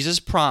 Jesus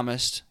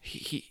promised,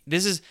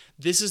 this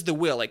is the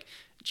will. Like,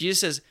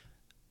 Jesus says,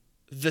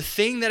 the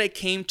thing that I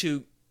came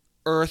to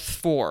earth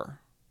for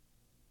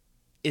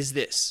is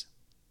this.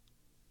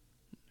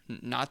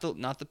 Not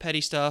the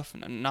petty stuff,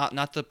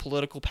 not the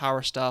political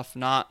power stuff,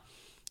 not,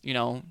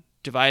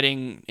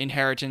 dividing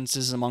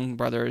inheritances among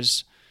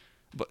brothers,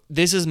 but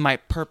this is my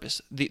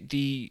purpose.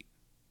 The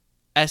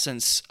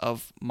essence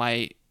of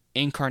my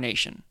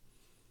incarnation.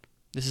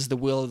 This is the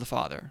will of the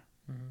Father.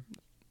 Mm-hmm.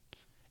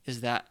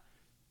 Is that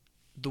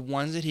the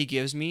ones that he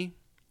gives me,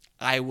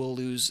 I will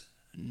lose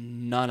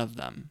none of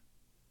them.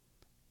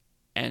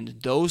 And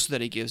those that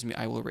he gives me,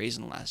 I will raise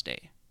in the last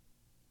day.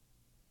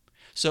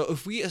 So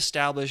if we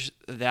establish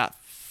that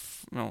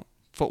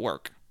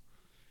footwork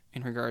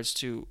in regards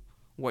to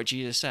what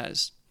Jesus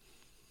says,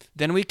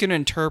 then we can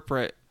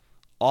interpret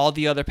all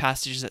the other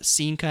passages that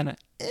seem kind of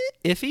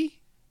iffy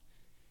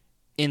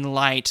in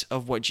light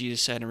of what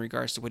Jesus said in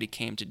regards to what he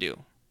came to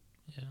do.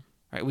 Yeah.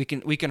 Right?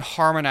 We can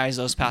harmonize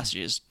those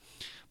passages.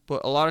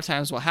 But a lot of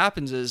times what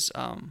happens is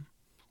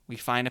we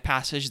find a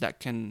passage that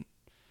can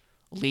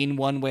lean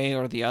one way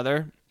or the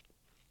other,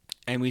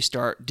 and we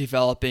start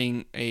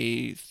developing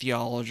a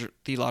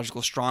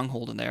theological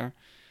stronghold in there.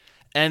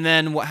 And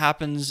then what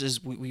happens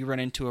is we run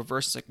into a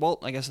verse, it's like, well,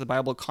 I guess the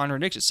Bible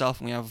contradicts itself,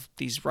 and we have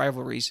these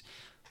rivalries.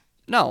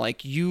 No,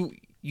 like, you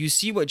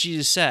see what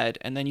Jesus said,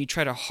 and then you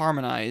try to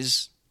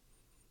harmonize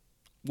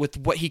with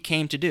what he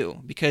came to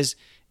do. Because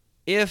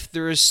if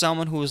there is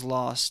someone who has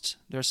lost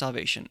their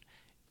salvation,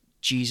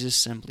 Jesus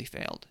simply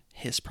failed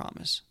his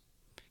promise.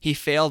 He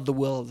failed the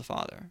will of the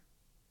Father.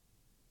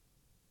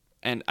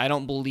 And I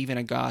don't believe in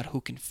a God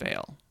who can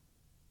fail.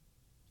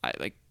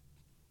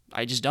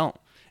 I just don't.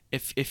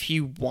 if he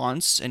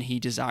wants and he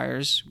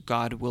desires,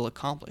 God will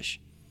accomplish.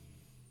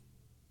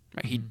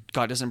 Right?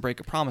 God doesn't break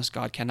a promise.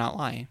 God cannot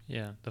lie.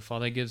 Yeah, the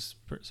Father gives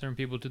certain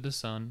people to the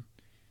Son,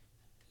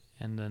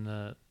 and then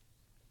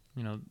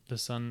the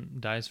Son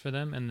dies for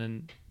them, and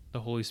then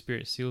the Holy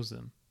Spirit seals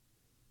them.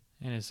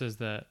 And it says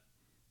that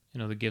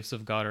the gifts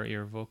of God are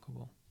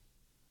irrevocable.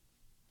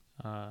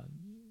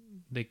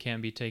 They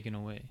can't be taken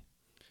away.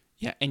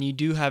 Yeah, and you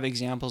do have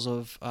examples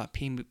of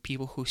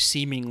people who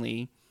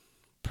seemingly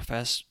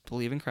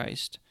believe in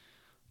Christ,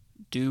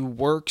 do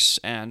works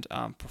and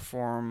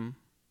perform,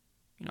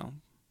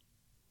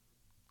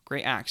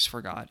 great acts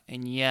for God,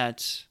 and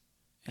yet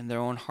in their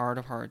own heart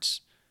of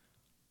hearts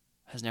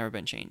has never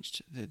been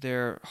changed.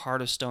 Their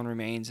heart of stone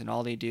remains, and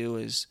all they do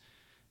is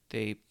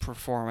they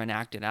perform and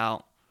act it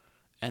out,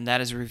 and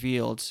that is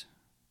revealed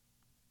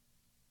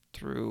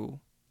through,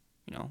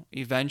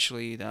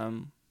 eventually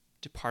them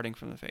departing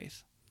from the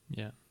faith.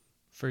 Yeah.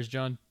 1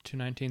 John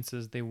 2:19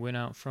 says, they went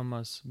out from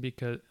us,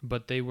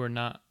 but they were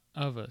not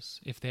of us.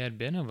 If they had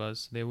been of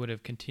us, they would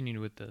have continued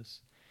with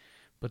us.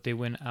 But they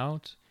went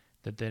out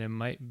that it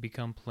might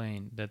become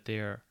plain that they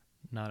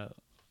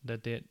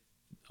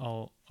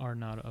all are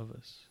not of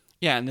us.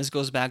 Yeah, and this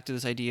goes back to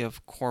this idea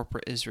of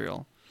corporate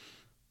Israel.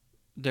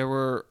 There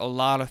were a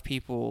lot of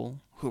people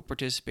who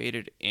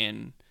participated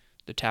in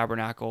the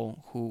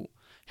tabernacle who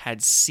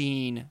had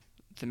seen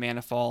the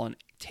manna fall and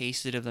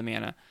tasted of the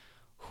manna,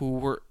 who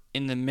were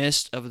in the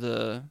midst of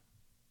the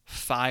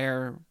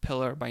fire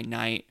pillar by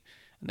night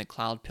and the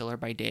cloud pillar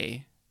by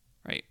day,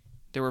 right?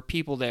 There were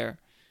people there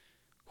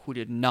who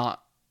did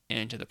not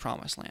enter the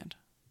promised land.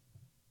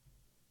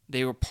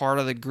 They were part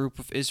of the group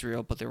of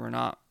Israel, but they were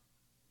not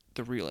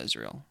the real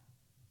Israel,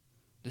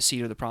 the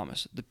seed of the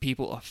promise, the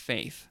people of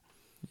faith.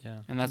 Yeah,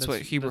 and that's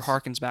what Hebrews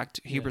harkens back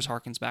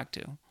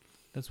to.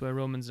 That's why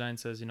Romans 9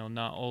 says,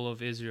 not all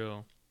of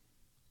Israel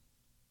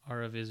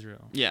are of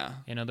Israel. Yeah.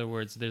 In other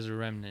words, there's a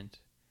remnant.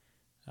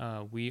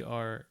 We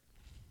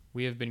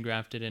have been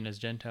grafted in as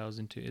Gentiles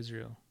into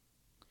Israel.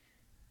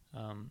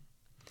 And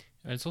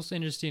it's also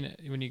interesting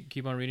when you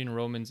keep on reading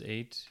Romans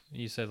 8,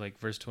 you said like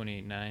verse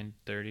 29,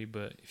 30,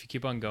 but if you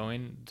keep on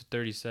going to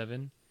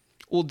 37.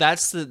 Well,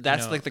 that's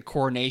like the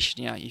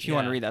coronation. Yeah. If you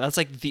want to read that, that's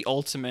like the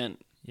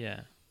ultimate.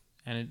 Yeah.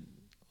 And it,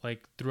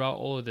 like throughout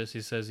all of this,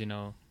 he says,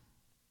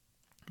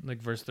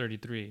 like verse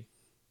 33,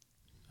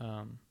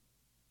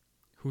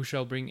 who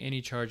shall bring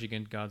any charge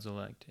against God's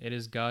elect? It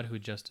is God who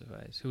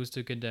justifies. Who is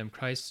to condemn?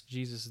 Christ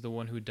Jesus is the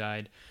one who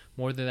died.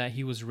 More than that,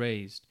 he was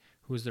raised,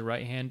 who is the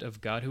right hand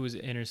of God, who is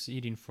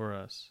interceding for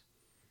us.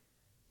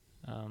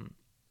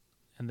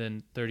 And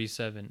then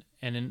 37,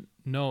 and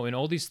in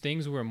all these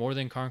things we are more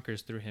than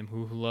conquerors through him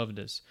who loved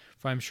us.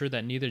 For I am sure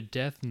that neither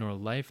death, nor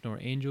life, nor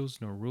angels,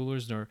 nor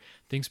rulers, nor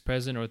things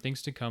present, nor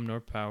things to come,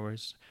 nor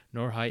powers,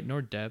 nor height,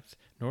 nor depth,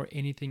 nor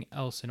anything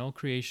else in all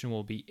creation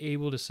will be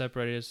able to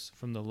separate us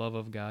from the love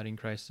of God in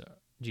Christ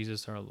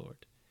Jesus our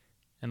Lord.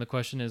 And the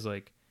question is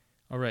like,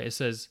 all right, it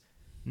says,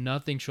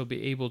 nothing shall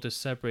be able to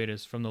separate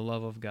us from the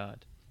love of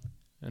God.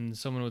 And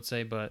someone would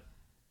say, but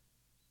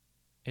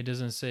it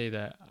doesn't say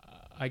that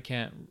I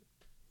can't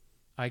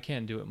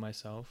do it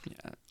myself.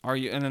 Yeah. Are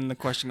you? And then the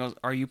question goes,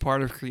 are you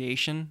part of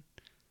creation?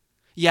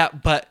 Yeah,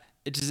 but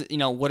it does.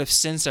 What if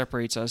sin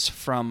separates us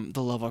from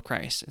the love of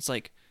Christ? It's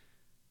like,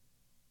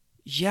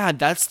 yeah,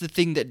 that's the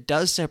thing that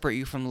does separate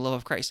you from the love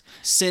of Christ.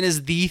 Sin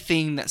is the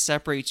thing that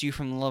separates you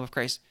from the love of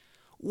Christ.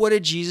 What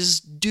did Jesus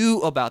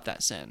do about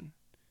that sin?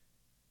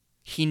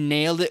 He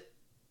nailed it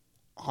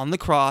on the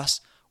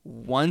cross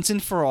once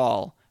and for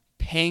all,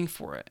 paying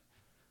for it.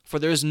 For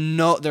there is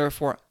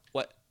therefore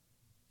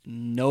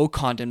no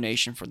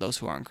condemnation for those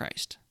who are in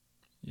Christ.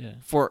 Yeah.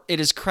 For it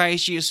is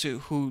Christ Jesus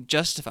who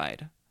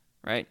justified,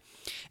 right?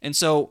 And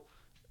so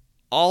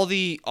all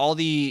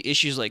the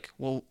issues like,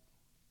 well,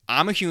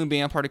 I'm a human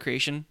being, I'm part of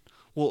creation.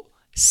 Well,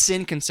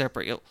 sin can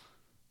separate you.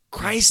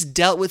 Christ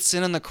dealt with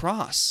sin on the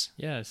cross.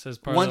 Yeah, it says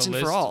once and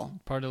for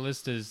all. Part of the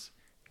list is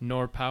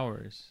nor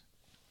powers.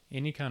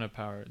 Any kind of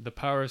power. The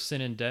power of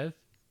sin and death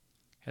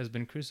has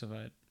been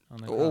crucified on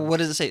the cross. Well, what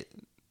does it say?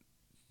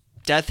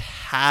 Death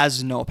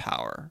has no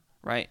power.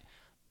 Right?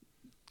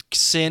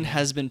 Sin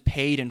has been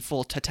paid in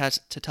full,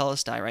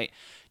 tetelestai, right?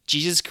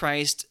 Jesus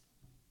Christ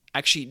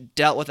actually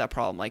dealt with that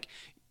problem. Like,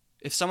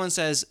 if someone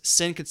says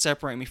sin could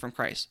separate me from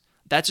Christ,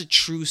 that's a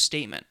true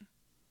statement.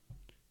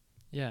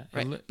 Yeah.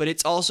 Right? But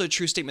it's also a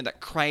true statement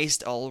that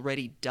Christ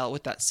already dealt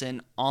with that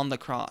sin on the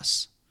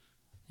cross.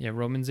 Yeah,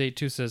 Romans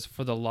 8:2 says,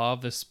 for the law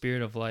of the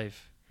Spirit of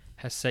life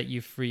has set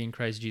you free in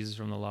Christ Jesus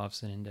from the law of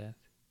sin and death.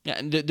 Yeah,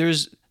 and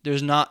there's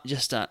not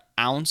just an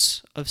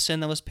ounce of sin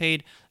that was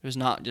paid. There's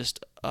not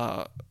just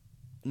a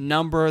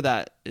number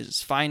that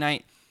is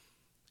finite.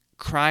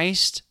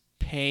 Christ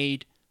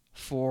paid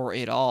for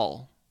it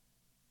all,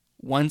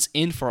 once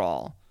and for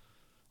all.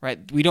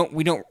 Right? We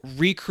don't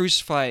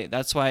re-crucify.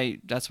 That's why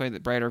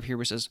the writer of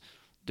Hebrews says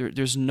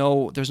there's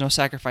no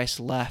sacrifice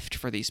left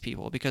for these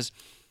people, because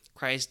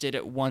Christ did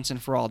it once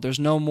and for all. There's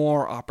no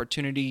more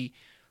opportunity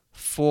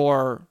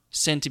for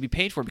sin to be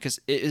paid for because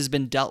it has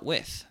been dealt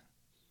with.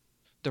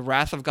 The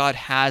wrath of God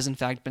has in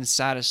fact been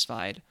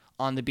satisfied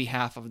on the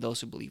behalf of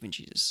those who believe in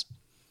Jesus.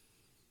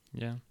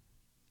 Yeah.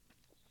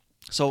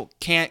 So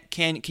can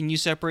you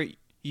separate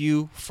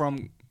you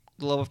from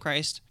the love of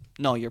Christ?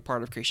 No, you're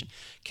part of creation.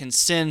 Can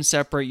sin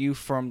separate you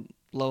from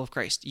love of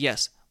Christ?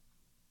 Yes.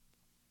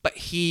 But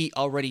he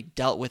already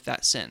dealt with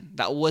that sin.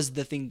 That was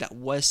the thing that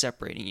was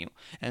separating you.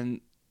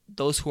 And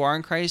those who are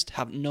in Christ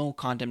have no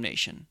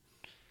condemnation.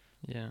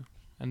 Yeah.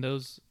 And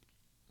those,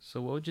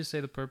 so what would you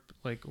say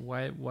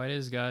why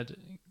does God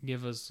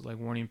give us like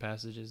warning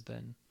passages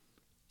then?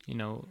 You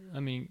know, I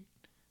mean,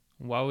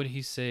 why would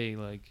he say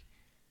like,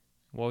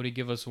 why would he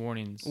give us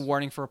warnings?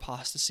 Warning for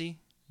apostasy?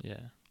 Yeah.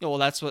 Well,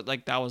 that's what,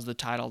 like, that was the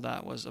title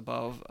that was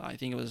above. I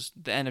think it was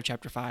the end of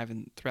chapter 5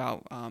 and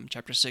throughout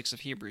chapter 6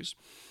 of Hebrews.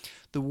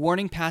 The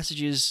warning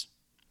passages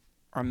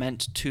are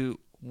meant to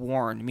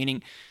warn,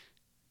 meaning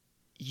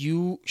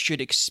you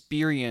should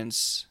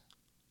experience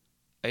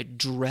a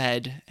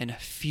dread and a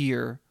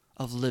fear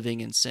of living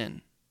in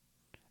sin.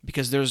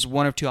 Because there's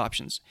one of two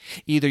options.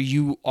 Either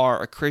you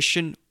are a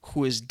Christian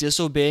who is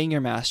disobeying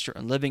your master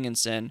and living in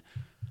sin,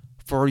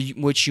 for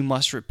which you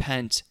must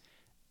repent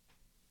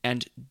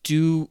and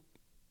do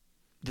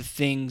the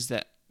things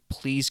that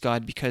please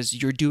God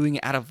because you're doing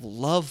it out of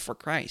love for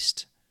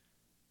Christ,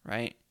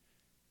 right?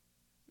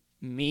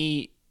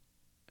 Me,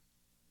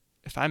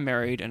 if I'm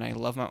married and I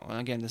love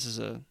again, this is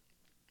a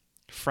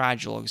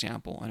fragile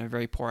example and a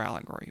very poor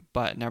allegory,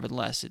 but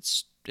nevertheless,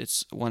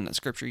 it's one that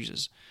Scripture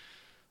uses.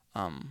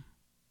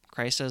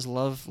 Christ says,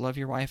 love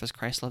your wife as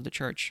Christ loved the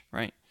church,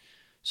 right?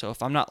 So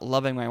if I'm not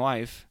loving my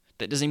wife,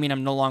 that doesn't mean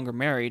I'm no longer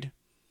married.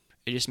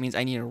 It just means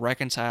I need to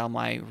reconcile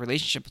my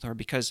relationship with her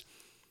because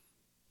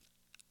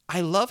I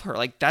love her.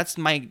 Like, that's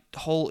my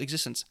whole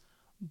existence.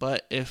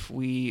 But if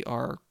we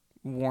are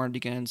warned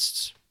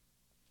against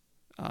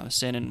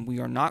sin and we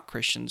are not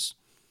Christians,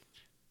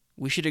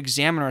 we should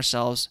examine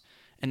ourselves,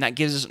 and that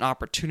gives us an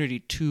opportunity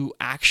to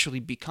actually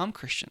become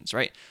Christians,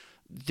 right?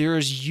 There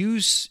is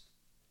use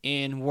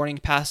in warning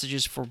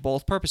passages for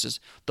both purposes.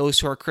 Those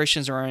who are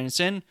Christians or are in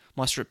sin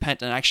must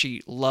repent and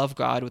actually love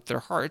God with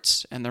their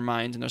hearts and their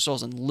minds and their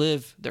souls and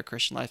live their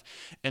Christian life.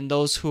 And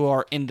those who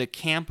are in the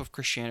camp of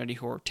Christianity,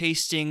 who are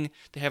tasting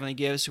the heavenly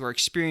gifts, who are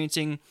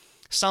experiencing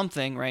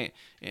something, right,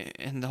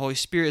 and the Holy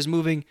Spirit is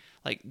moving,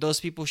 like, those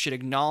people should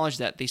acknowledge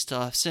that they still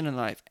have sin in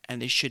their life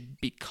and they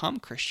should become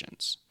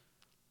Christians,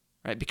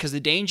 right? Because the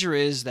danger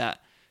is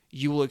that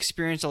you will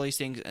experience all these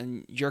things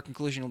and your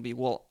conclusion will be,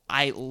 well,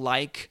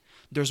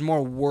 there's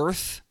more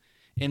worth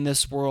in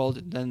this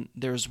world than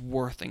there's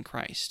worth in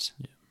Christ.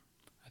 Yeah.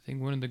 I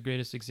think one of the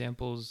greatest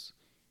examples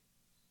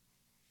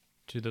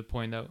to the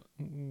point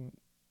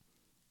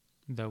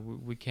that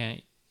we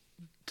can't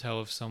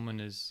tell if someone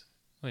is,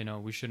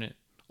 we shouldn't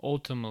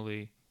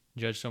ultimately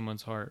judge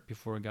someone's heart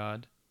before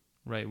God,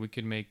 right? We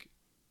could make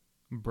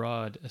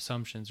broad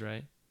assumptions,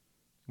 right?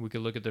 We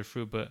could look at their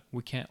fruit, but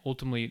we can't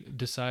ultimately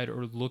decide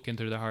or look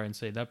into their heart and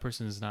say that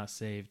person is not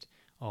saved.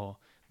 Oh,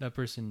 that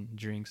person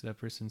drinks, that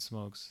person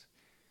smokes.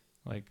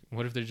 Like,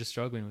 what if they're just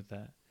struggling with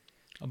that?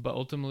 But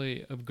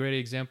ultimately, a great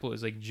example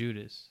is like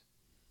Judas,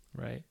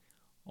 right?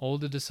 All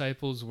the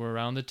disciples were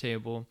around the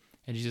table,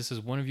 and Jesus says,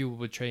 one of you will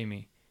betray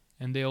me.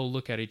 And they all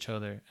look at each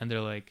other, and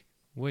they're like,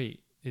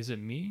 wait, is it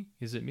me?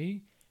 Is it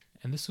me?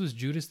 And this was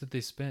Judas that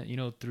they spent,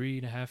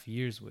 3.5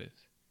 years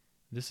with.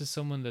 This is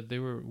someone that they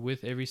were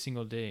with every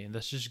single day. And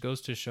that just goes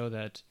to show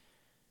that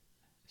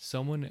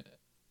someone,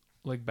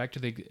 like, back to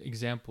the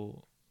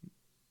example,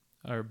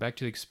 or back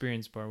to the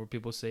experience part where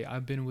people say,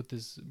 I've been with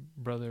this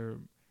brother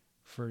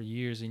for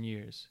years and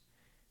years.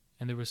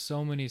 And there were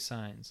so many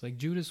signs. Like,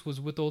 Judas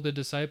was with all the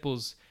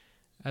disciples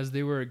as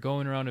they were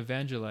going around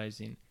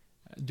evangelizing,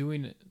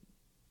 doing,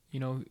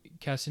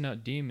 casting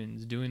out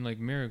demons, doing like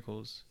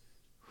miracles.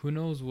 Who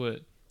knows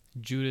what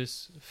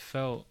Judas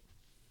felt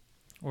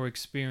or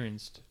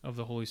experienced of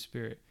the Holy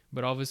Spirit.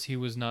 But obviously he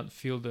was not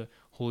feel the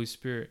Holy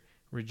Spirit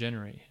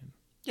regenerate him.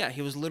 Yeah,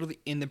 he was literally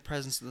in the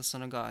presence of the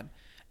Son of God.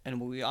 And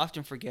what we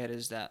often forget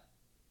is that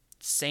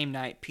same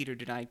night Peter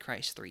denied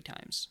Christ 3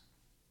 times.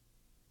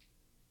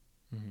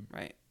 Mm-hmm.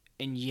 Right?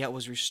 And yet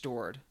was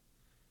restored.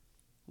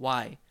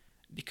 Why?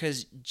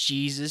 Because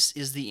Jesus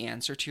is the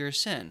answer to your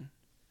sin.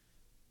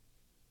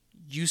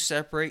 You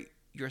separate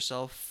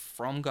yourself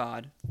from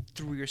God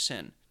through your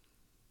sin.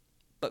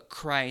 But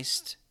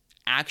Christ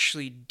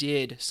actually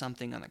did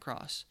something on the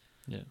cross.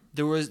 Yeah.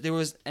 There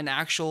was an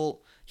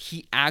actual,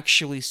 he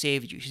actually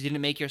saved you. He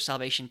didn't make your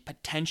salvation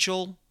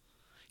potential.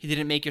 He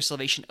didn't make your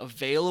salvation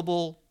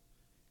available.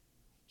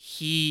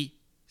 He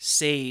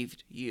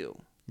saved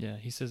you. Yeah,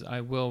 he says,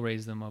 I will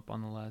raise them up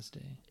on the last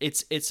day.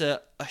 It's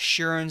a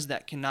assurance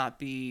that cannot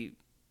be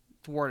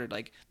thwarted.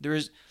 Like,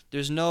 there's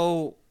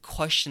no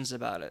questions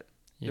about it.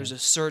 Yeah. There's a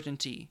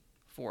certainty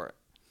for it.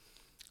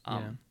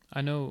 Yeah,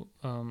 I know.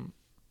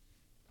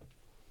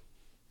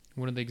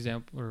 One of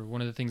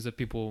the things that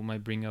people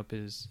might bring up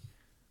is,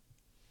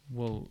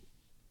 well,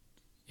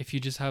 if you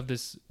just have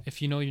this,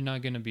 if you know you're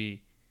not going to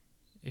be,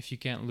 if you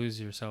can't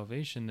lose your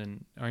salvation,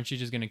 then aren't you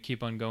just going to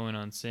keep on going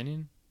on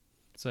sinning?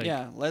 It's like,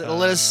 yeah, let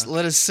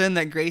us sin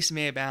that grace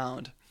may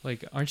abound.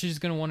 Like, aren't you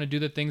just going to want to do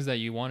the things that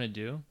you want to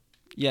do?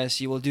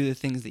 Yes, you will do the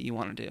things that you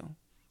want to do.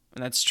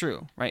 And that's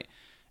true, right?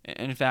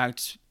 In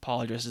fact,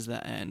 Paul addresses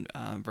that in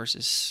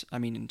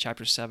in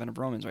chapter 7 of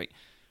Romans, right?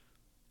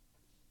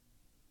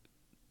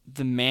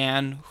 The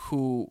man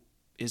who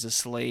is a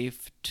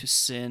slave to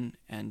sin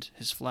and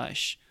his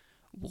flesh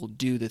will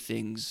do the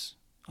things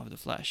of the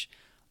flesh.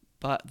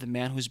 But the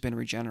man who's been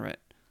regenerate,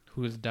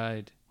 Who has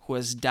died. who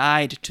has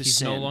died to He's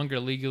sin, no longer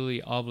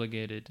legally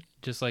obligated.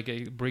 Just like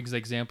it brings the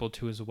example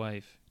to his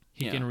wife.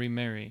 He Yeah. can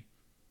remarry.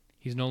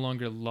 He's no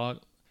longer law.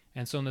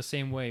 And so in the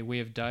same way, we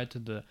have died to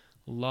the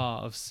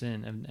law of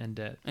sin and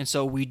death. And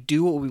so we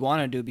do what we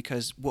want to do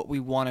because what we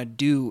want to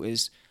do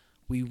is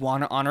we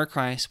want to honor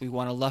Christ. We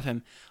want to love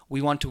him.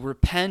 We want to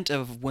repent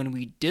of when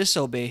we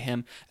disobey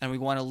him, and we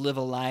want to live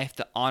a life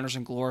that honors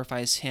and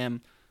glorifies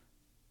him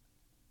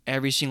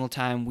every single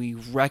time we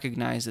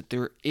recognize that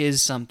there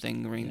is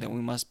something that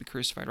we must be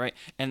crucified, right?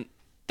 And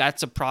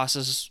that's a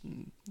process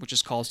which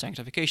is called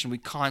sanctification. We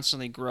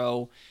constantly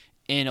grow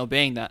in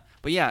obeying that.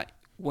 But yeah,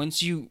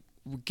 once you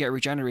get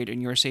regenerated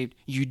and you're saved,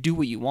 you do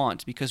what you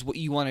want because what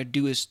you want to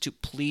do is to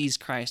please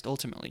Christ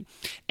ultimately.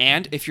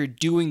 And if you're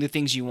doing the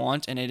things you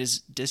want and it is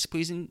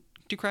displeasing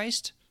to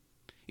Christ,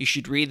 you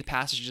should read the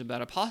passages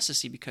about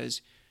apostasy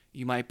because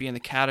you might be in the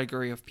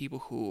category of people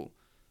who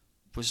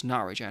was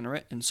not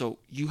regenerate. And so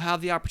you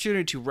have the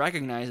opportunity to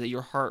recognize that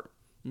your heart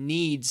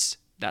needs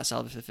that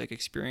salvific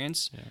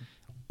experience. Yeah.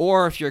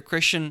 Or if you're a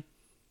Christian,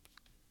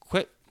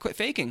 quit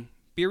faking.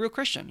 Be a real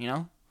Christian, you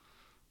know?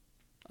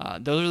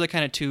 Those are the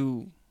kind of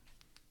two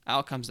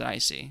outcomes that I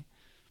see.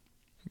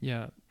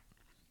 Yeah.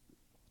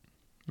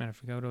 Man, I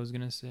forgot what I was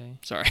going to say.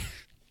 Sorry.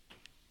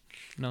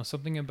 No,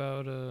 something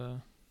about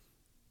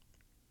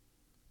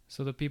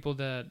so the people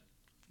that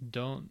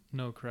don't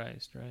know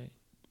Christ, right?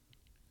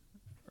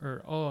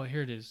 Or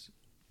here it is.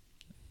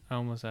 I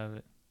almost have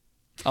it.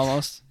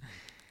 Almost.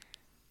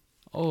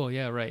 Oh,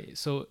 yeah, right.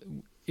 So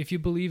if you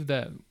believe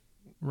that,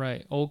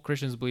 right, all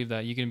Christians believe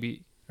that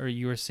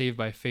you are saved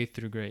by faith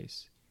through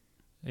grace.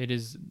 It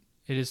is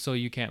so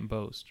you can't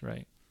boast,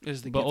 right?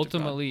 But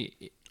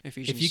ultimately, if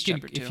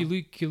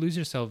you lose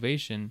your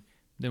salvation,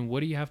 then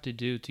what do you have to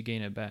do to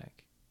gain it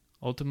back?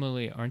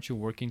 Ultimately, aren't you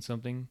working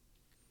something?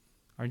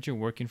 Aren't you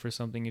working for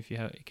something if you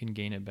can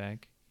gain it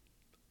back?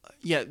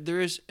 Yeah,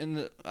 there is in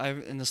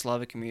the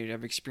Slavic community.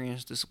 I've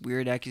experienced this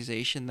weird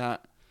accusation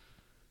that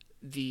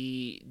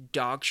the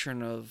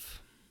doctrine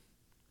of,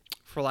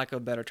 for lack of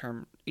a better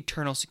term,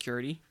 eternal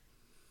security,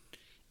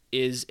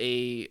 is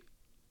a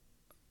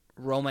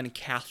Roman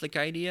Catholic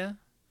idea.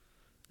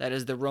 That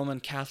is, the Roman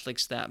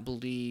Catholics that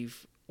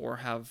believe or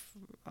have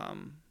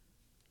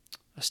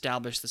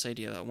established this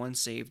idea that once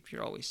saved,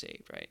 you're always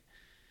saved, right?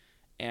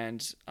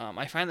 And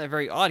I find that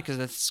very odd because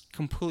that's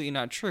completely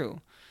not true.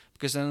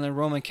 Because in the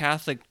Roman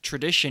Catholic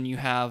tradition, you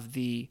have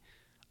the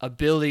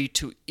ability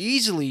to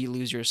easily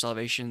lose your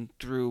salvation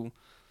through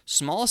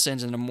small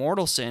sins, and a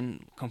mortal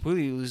sin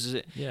completely loses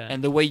it. Yeah.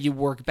 And the way you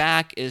work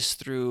back is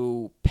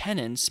through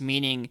penance,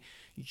 meaning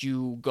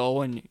you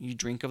go and you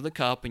drink of the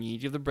cup and you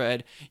eat of the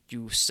bread,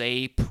 you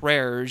say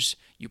prayers,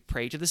 you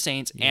pray to the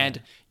saints,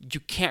 and you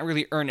can't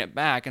really earn it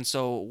back. And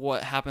so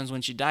what happens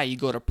once you die? You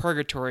go to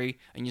purgatory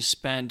and you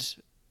spend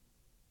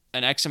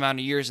an X amount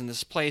of years in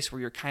this place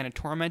where you're kind of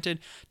tormented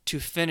to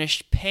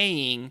finish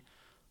paying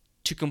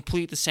to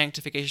complete the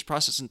sanctification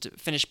process and to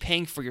finish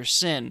paying for your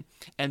sin,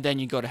 and then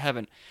you go to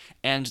heaven.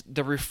 And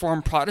the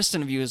Reformed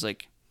Protestant view is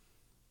like,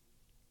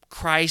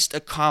 Christ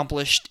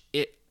accomplished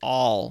it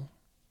all,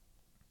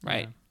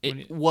 right? Yeah.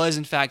 It was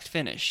in fact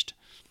finished.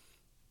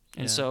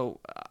 And so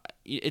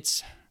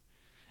it's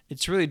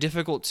really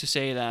difficult to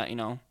say that, you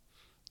know,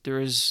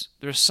 there's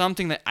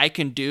something that I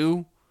can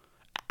do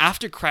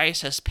after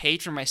Christ has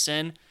paid for my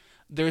sin.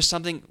 There's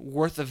something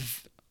worth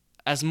of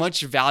as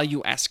much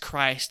value as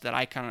Christ that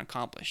I can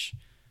accomplish.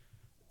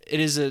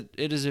 It is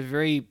a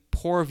very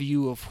poor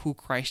view of who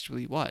Christ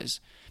really was.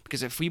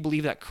 Because if we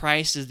believe that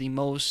Christ is the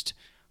most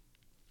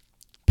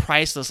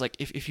priceless, like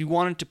if you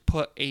wanted to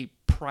put a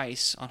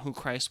price on who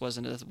Christ was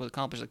and what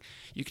accomplished, like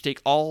you could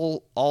take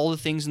all the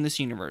things in this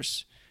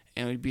universe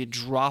and it would be a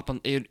drop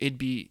on it'd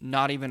be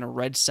not even a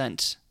red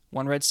cent,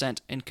 1 red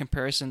cent in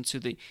comparison to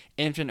the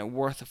infinite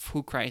worth of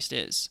who Christ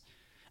is.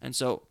 And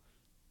so,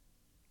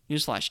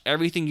 newsflash,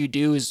 everything you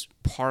do is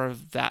part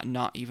of that,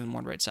 not even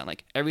 1 red cent.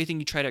 Like everything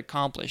you try to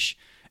accomplish,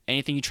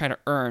 anything you try to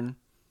earn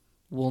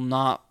will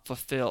not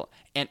fulfill.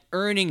 And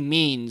earning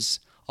means,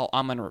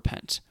 I'm going to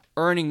repent.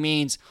 Earning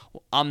means,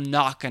 I'm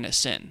not going to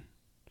sin.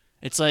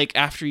 It's like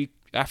after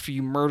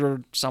you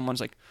murdered someone,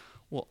 it's like,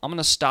 well, I'm going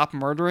to stop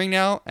murdering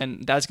now,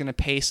 and that's going to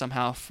pay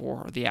somehow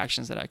for the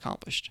actions that I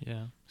accomplished.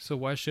 Yeah. So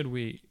why should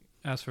we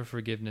ask for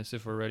forgiveness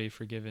if we're already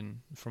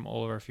forgiven from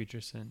all of our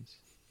future sins?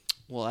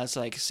 Well, that's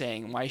like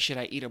saying, why should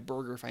I eat a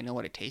burger if I know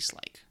what it tastes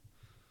like?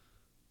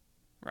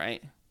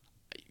 Right?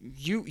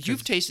 You've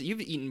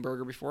eaten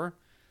burger before.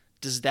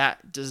 Does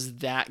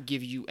that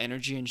give you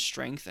energy and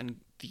strength and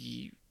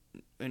the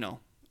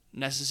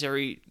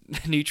necessary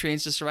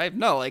nutrients to survive?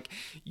 No, like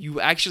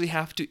you actually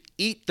have to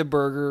eat the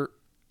burger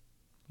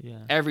Yeah.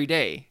 every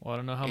day. Well, I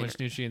don't know how much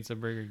nutrients a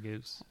burger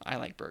gives. I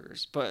like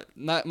burgers, but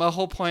my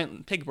whole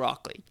point, pig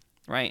broccoli,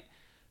 right?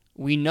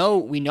 We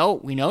know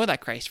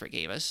that Christ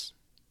forgave us.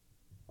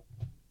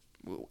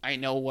 I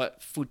know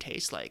what food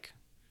tastes like.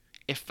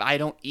 If I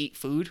don't eat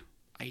food,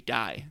 I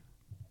die.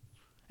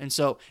 And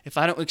so if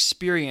I don't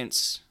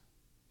experience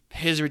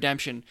his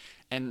redemption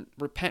and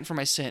repent for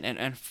my sin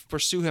and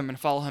pursue him and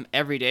follow him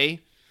every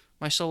day,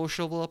 my soul will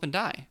shrivel up and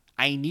die.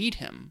 I need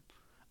him.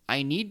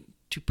 I need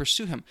to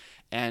pursue him.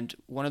 And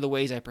one of the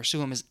ways I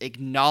pursue him is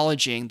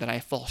acknowledging that I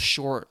fall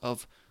short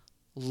of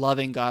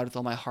loving God with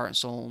all my heart and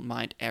soul and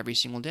mind every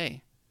single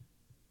day.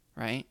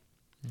 Right?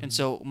 Mm-hmm. And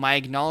so my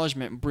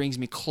acknowledgement brings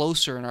me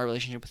closer in our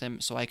relationship with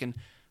him so I can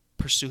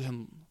pursue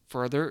him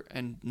further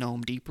and know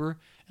him deeper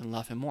and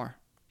love him more.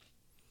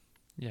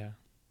 Yeah.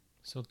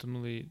 So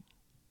ultimately,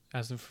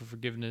 asking for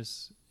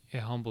forgiveness, it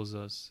humbles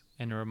us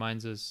and it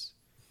reminds us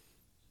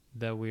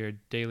that we are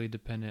daily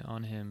dependent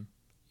on him.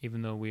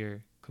 Even though we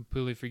are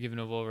completely forgiven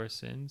of all of our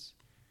sins,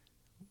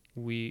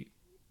 we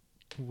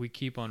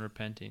keep on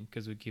repenting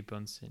because we keep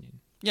on sinning.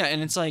 Yeah,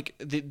 and it's like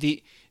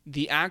the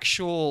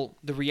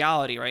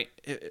reality, right?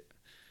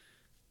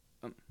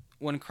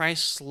 When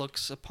Christ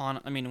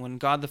when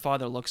God the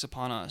Father looks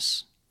upon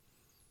us,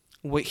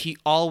 what he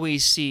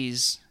always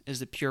sees is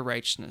the pure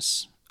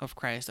righteousness of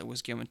Christ that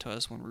was given to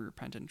us when we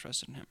repented and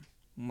trusted in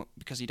him,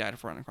 because he died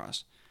for us on the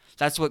cross.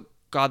 That's what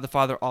God the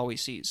Father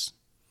always sees.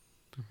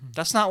 Mm-hmm.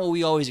 That's not what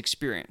we always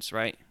experience,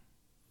 right?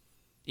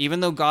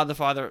 Even though God the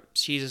Father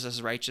sees us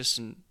as righteous,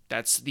 and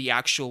that's the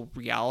actual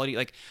reality,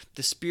 like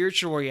the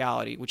spiritual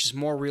reality, which is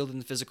more real than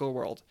the physical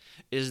world,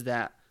 is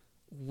that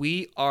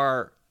we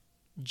are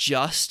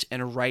just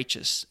and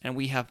righteous, and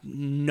we have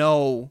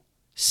no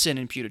sin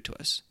imputed to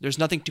us. There's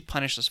nothing to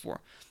punish us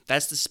for.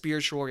 That's the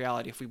spiritual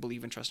reality if we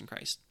believe and trust in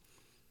Christ.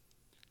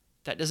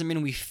 That doesn't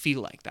mean we feel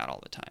like that all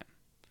the time,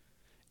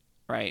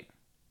 right?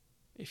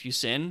 If you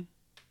sin,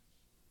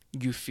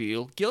 you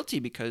feel guilty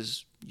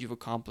because you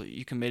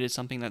committed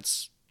something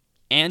that's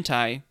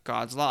anti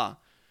God's law.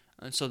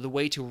 And so the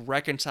way to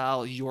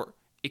reconcile your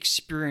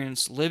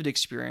lived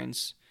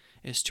experience,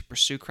 is to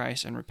pursue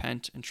Christ and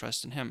repent and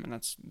trust in him. And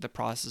that's the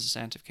process of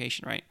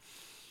sanctification, right?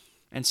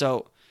 And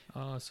so...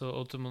 so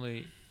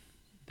ultimately,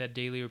 that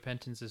daily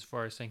repentance is for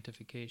our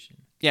sanctification.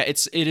 Yeah,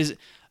 it is...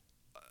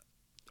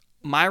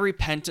 My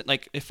repentance,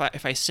 like if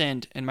I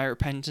sinned and I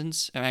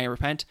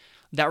repent,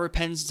 that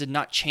repentance did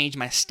not change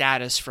my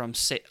status from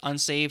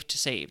unsaved to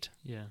saved.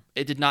 Yeah.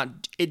 It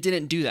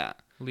didn't do that.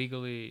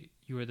 Legally,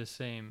 you were the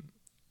same.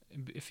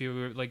 If you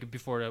were like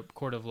before a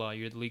court of law,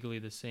 you're legally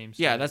the same.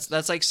 Yeah,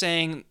 that's like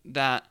saying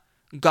that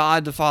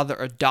God the Father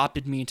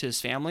adopted me into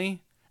his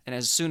family, and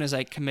as soon as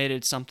I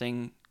committed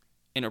something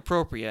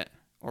inappropriate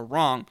or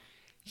wrong,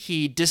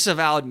 he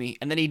disavowed me,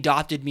 and then he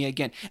adopted me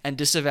again, and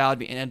disavowed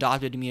me, and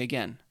adopted me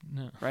again.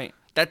 No. Right?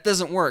 That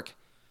doesn't work.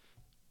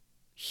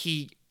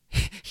 He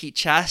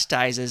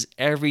chastises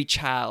every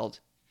child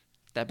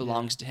that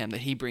belongs to him,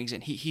 that he brings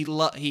in. He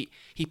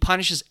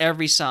punishes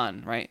every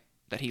son, right,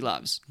 that he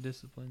loves.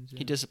 Disciplines. Yeah.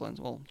 He disciplines.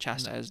 Well,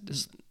 chastise.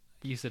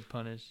 You said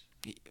punish.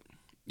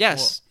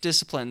 Yes,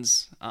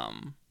 disciplines.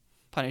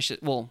 Punish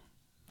it. Well,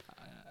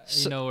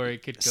 you know where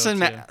it could go.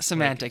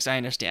 Semantics. Like, I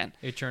understand.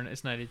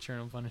 It's not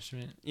eternal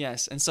punishment.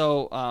 Yes, and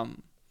so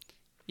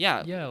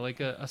yeah. Yeah, like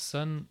a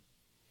son.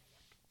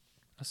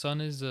 A son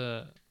is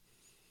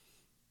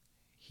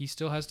he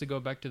still has to go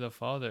back to the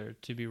father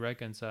to be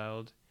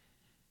reconciled,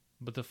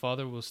 but the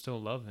father will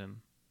still love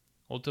him.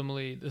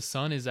 Ultimately, the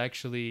son is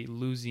actually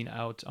losing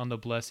out on the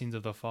blessings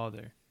of the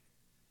father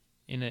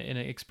in an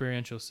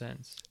experiential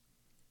sense.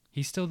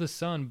 He's still the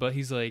son, but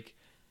he's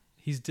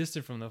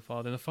distant from the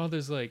father. The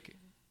father's like,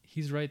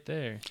 he's right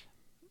there.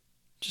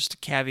 Just a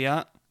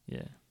caveat.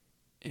 Yeah.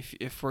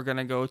 If we're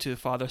gonna go to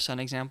father-son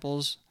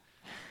examples,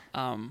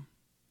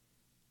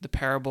 the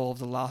parable of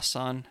the lost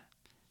son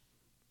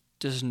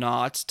does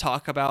not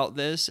talk about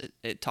this.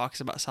 It talks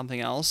about something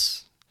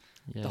else.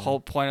 Yeah. The whole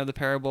point of the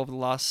parable of the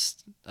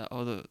lost,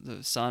 the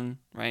son,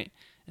 right,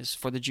 is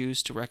for the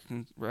Jews to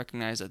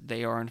recognize that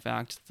they are in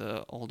fact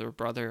the older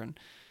brother. And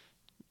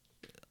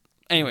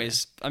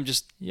anyways, I'm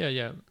just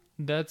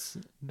that's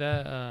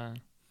that.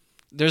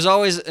 There's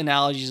always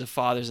analogies of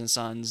fathers and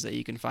sons that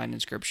you can find in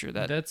Scripture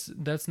that's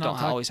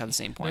not always have the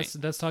same point.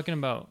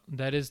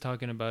 That is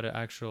talking about an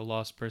actual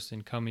lost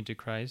person coming to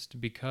Christ,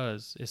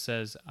 because it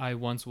says, "I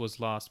once was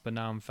lost, but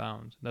now I'm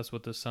found." That's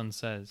what the son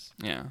says.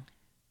 Yeah.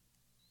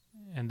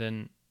 And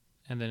then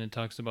it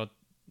talks about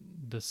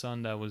the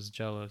son that was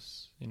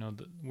jealous. You know,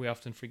 we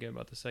often forget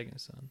about the second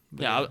son.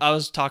 Yeah, I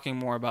was talking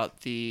more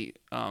about the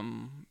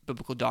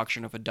biblical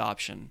doctrine of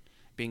adoption.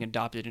 Being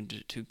adopted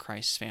into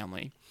Christ's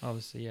family.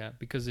 Obviously, yeah.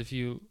 Because if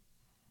you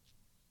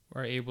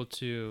are able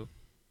to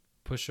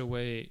push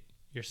away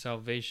your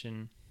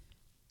salvation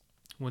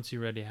once you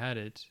already had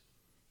it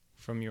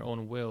from your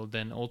own will,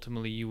 then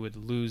ultimately you would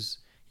lose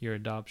your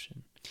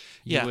adoption.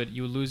 You would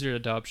lose your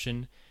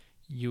adoption.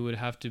 You would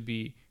have to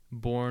be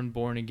born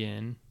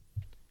again.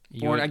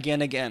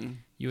 Again.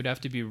 You would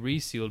have to be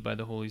resealed by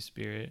the Holy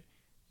Spirit.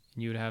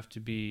 You would have to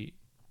be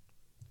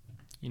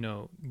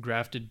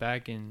grafted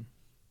back in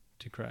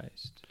to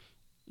Christ.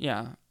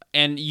 Yeah,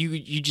 and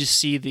you just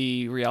see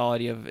the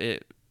reality of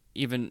it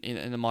even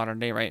in the modern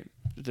day, right?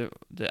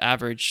 The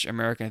average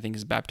American, I think,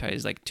 is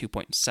baptized like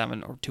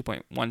 2.7 or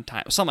 2.1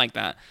 times, something like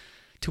that,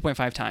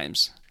 2.5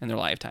 times in their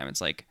lifetime.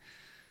 It's like,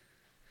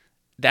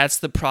 that's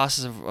the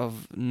process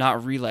of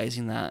not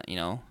realizing that,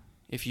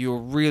 if you were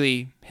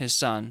really his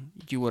son,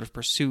 you would have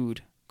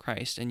pursued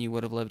Christ and you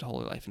would have lived a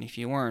holy life. And if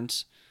you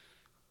weren't,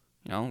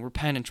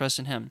 repent and trust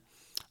in him.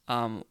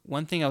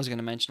 One thing I was going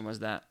to mention was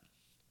that,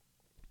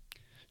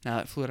 now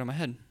it flew out of my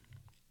head.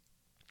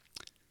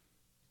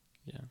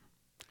 Yeah.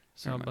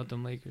 So how about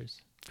them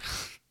Lakers?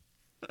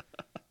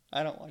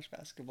 I don't watch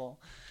basketball.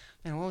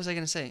 Man, what was I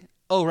going to say?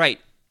 Oh, right.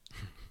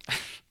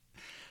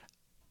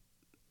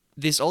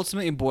 This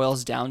ultimately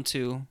boils down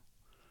to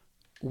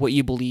what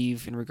you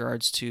believe in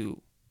regards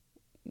to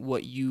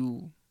what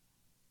you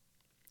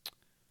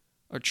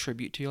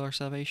attribute to your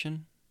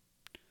salvation.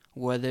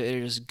 Whether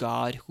it is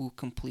God who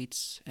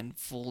completes and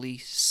fully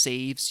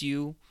saves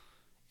you,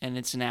 and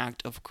it's an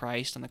act of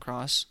Christ on the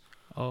cross.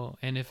 Oh,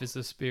 and if it's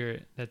the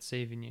Spirit that's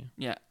saving you.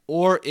 Yeah,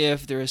 or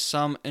if there is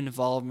some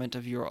involvement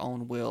of your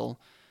own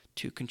will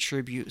to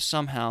contribute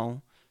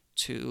somehow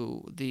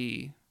to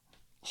the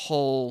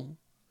whole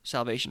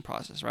salvation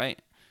process,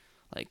 right?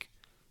 Like,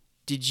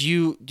 did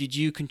you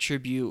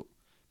contribute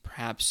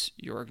perhaps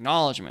your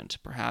acknowledgement,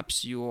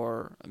 perhaps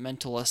your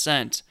mental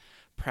assent,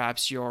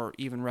 perhaps your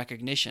even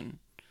recognition,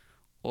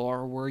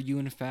 or were you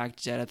in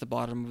fact dead at the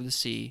bottom of the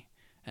sea,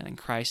 and then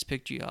Christ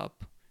picked you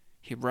up,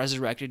 he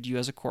resurrected you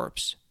as a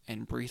corpse,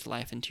 and breathed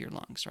life into your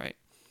lungs, right?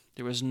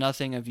 There was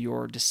nothing of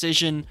your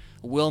decision,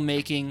 will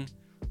making.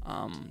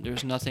 There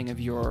was nothing of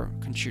your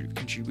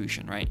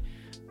contribution, right?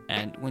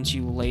 And once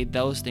you laid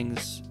those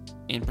things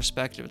in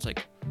perspective, it's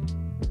like,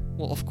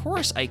 well, of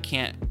course I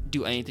can't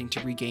do anything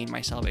to regain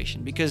my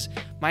salvation, because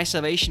my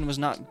salvation was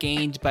not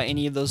gained by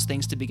any of those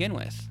things to begin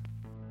with.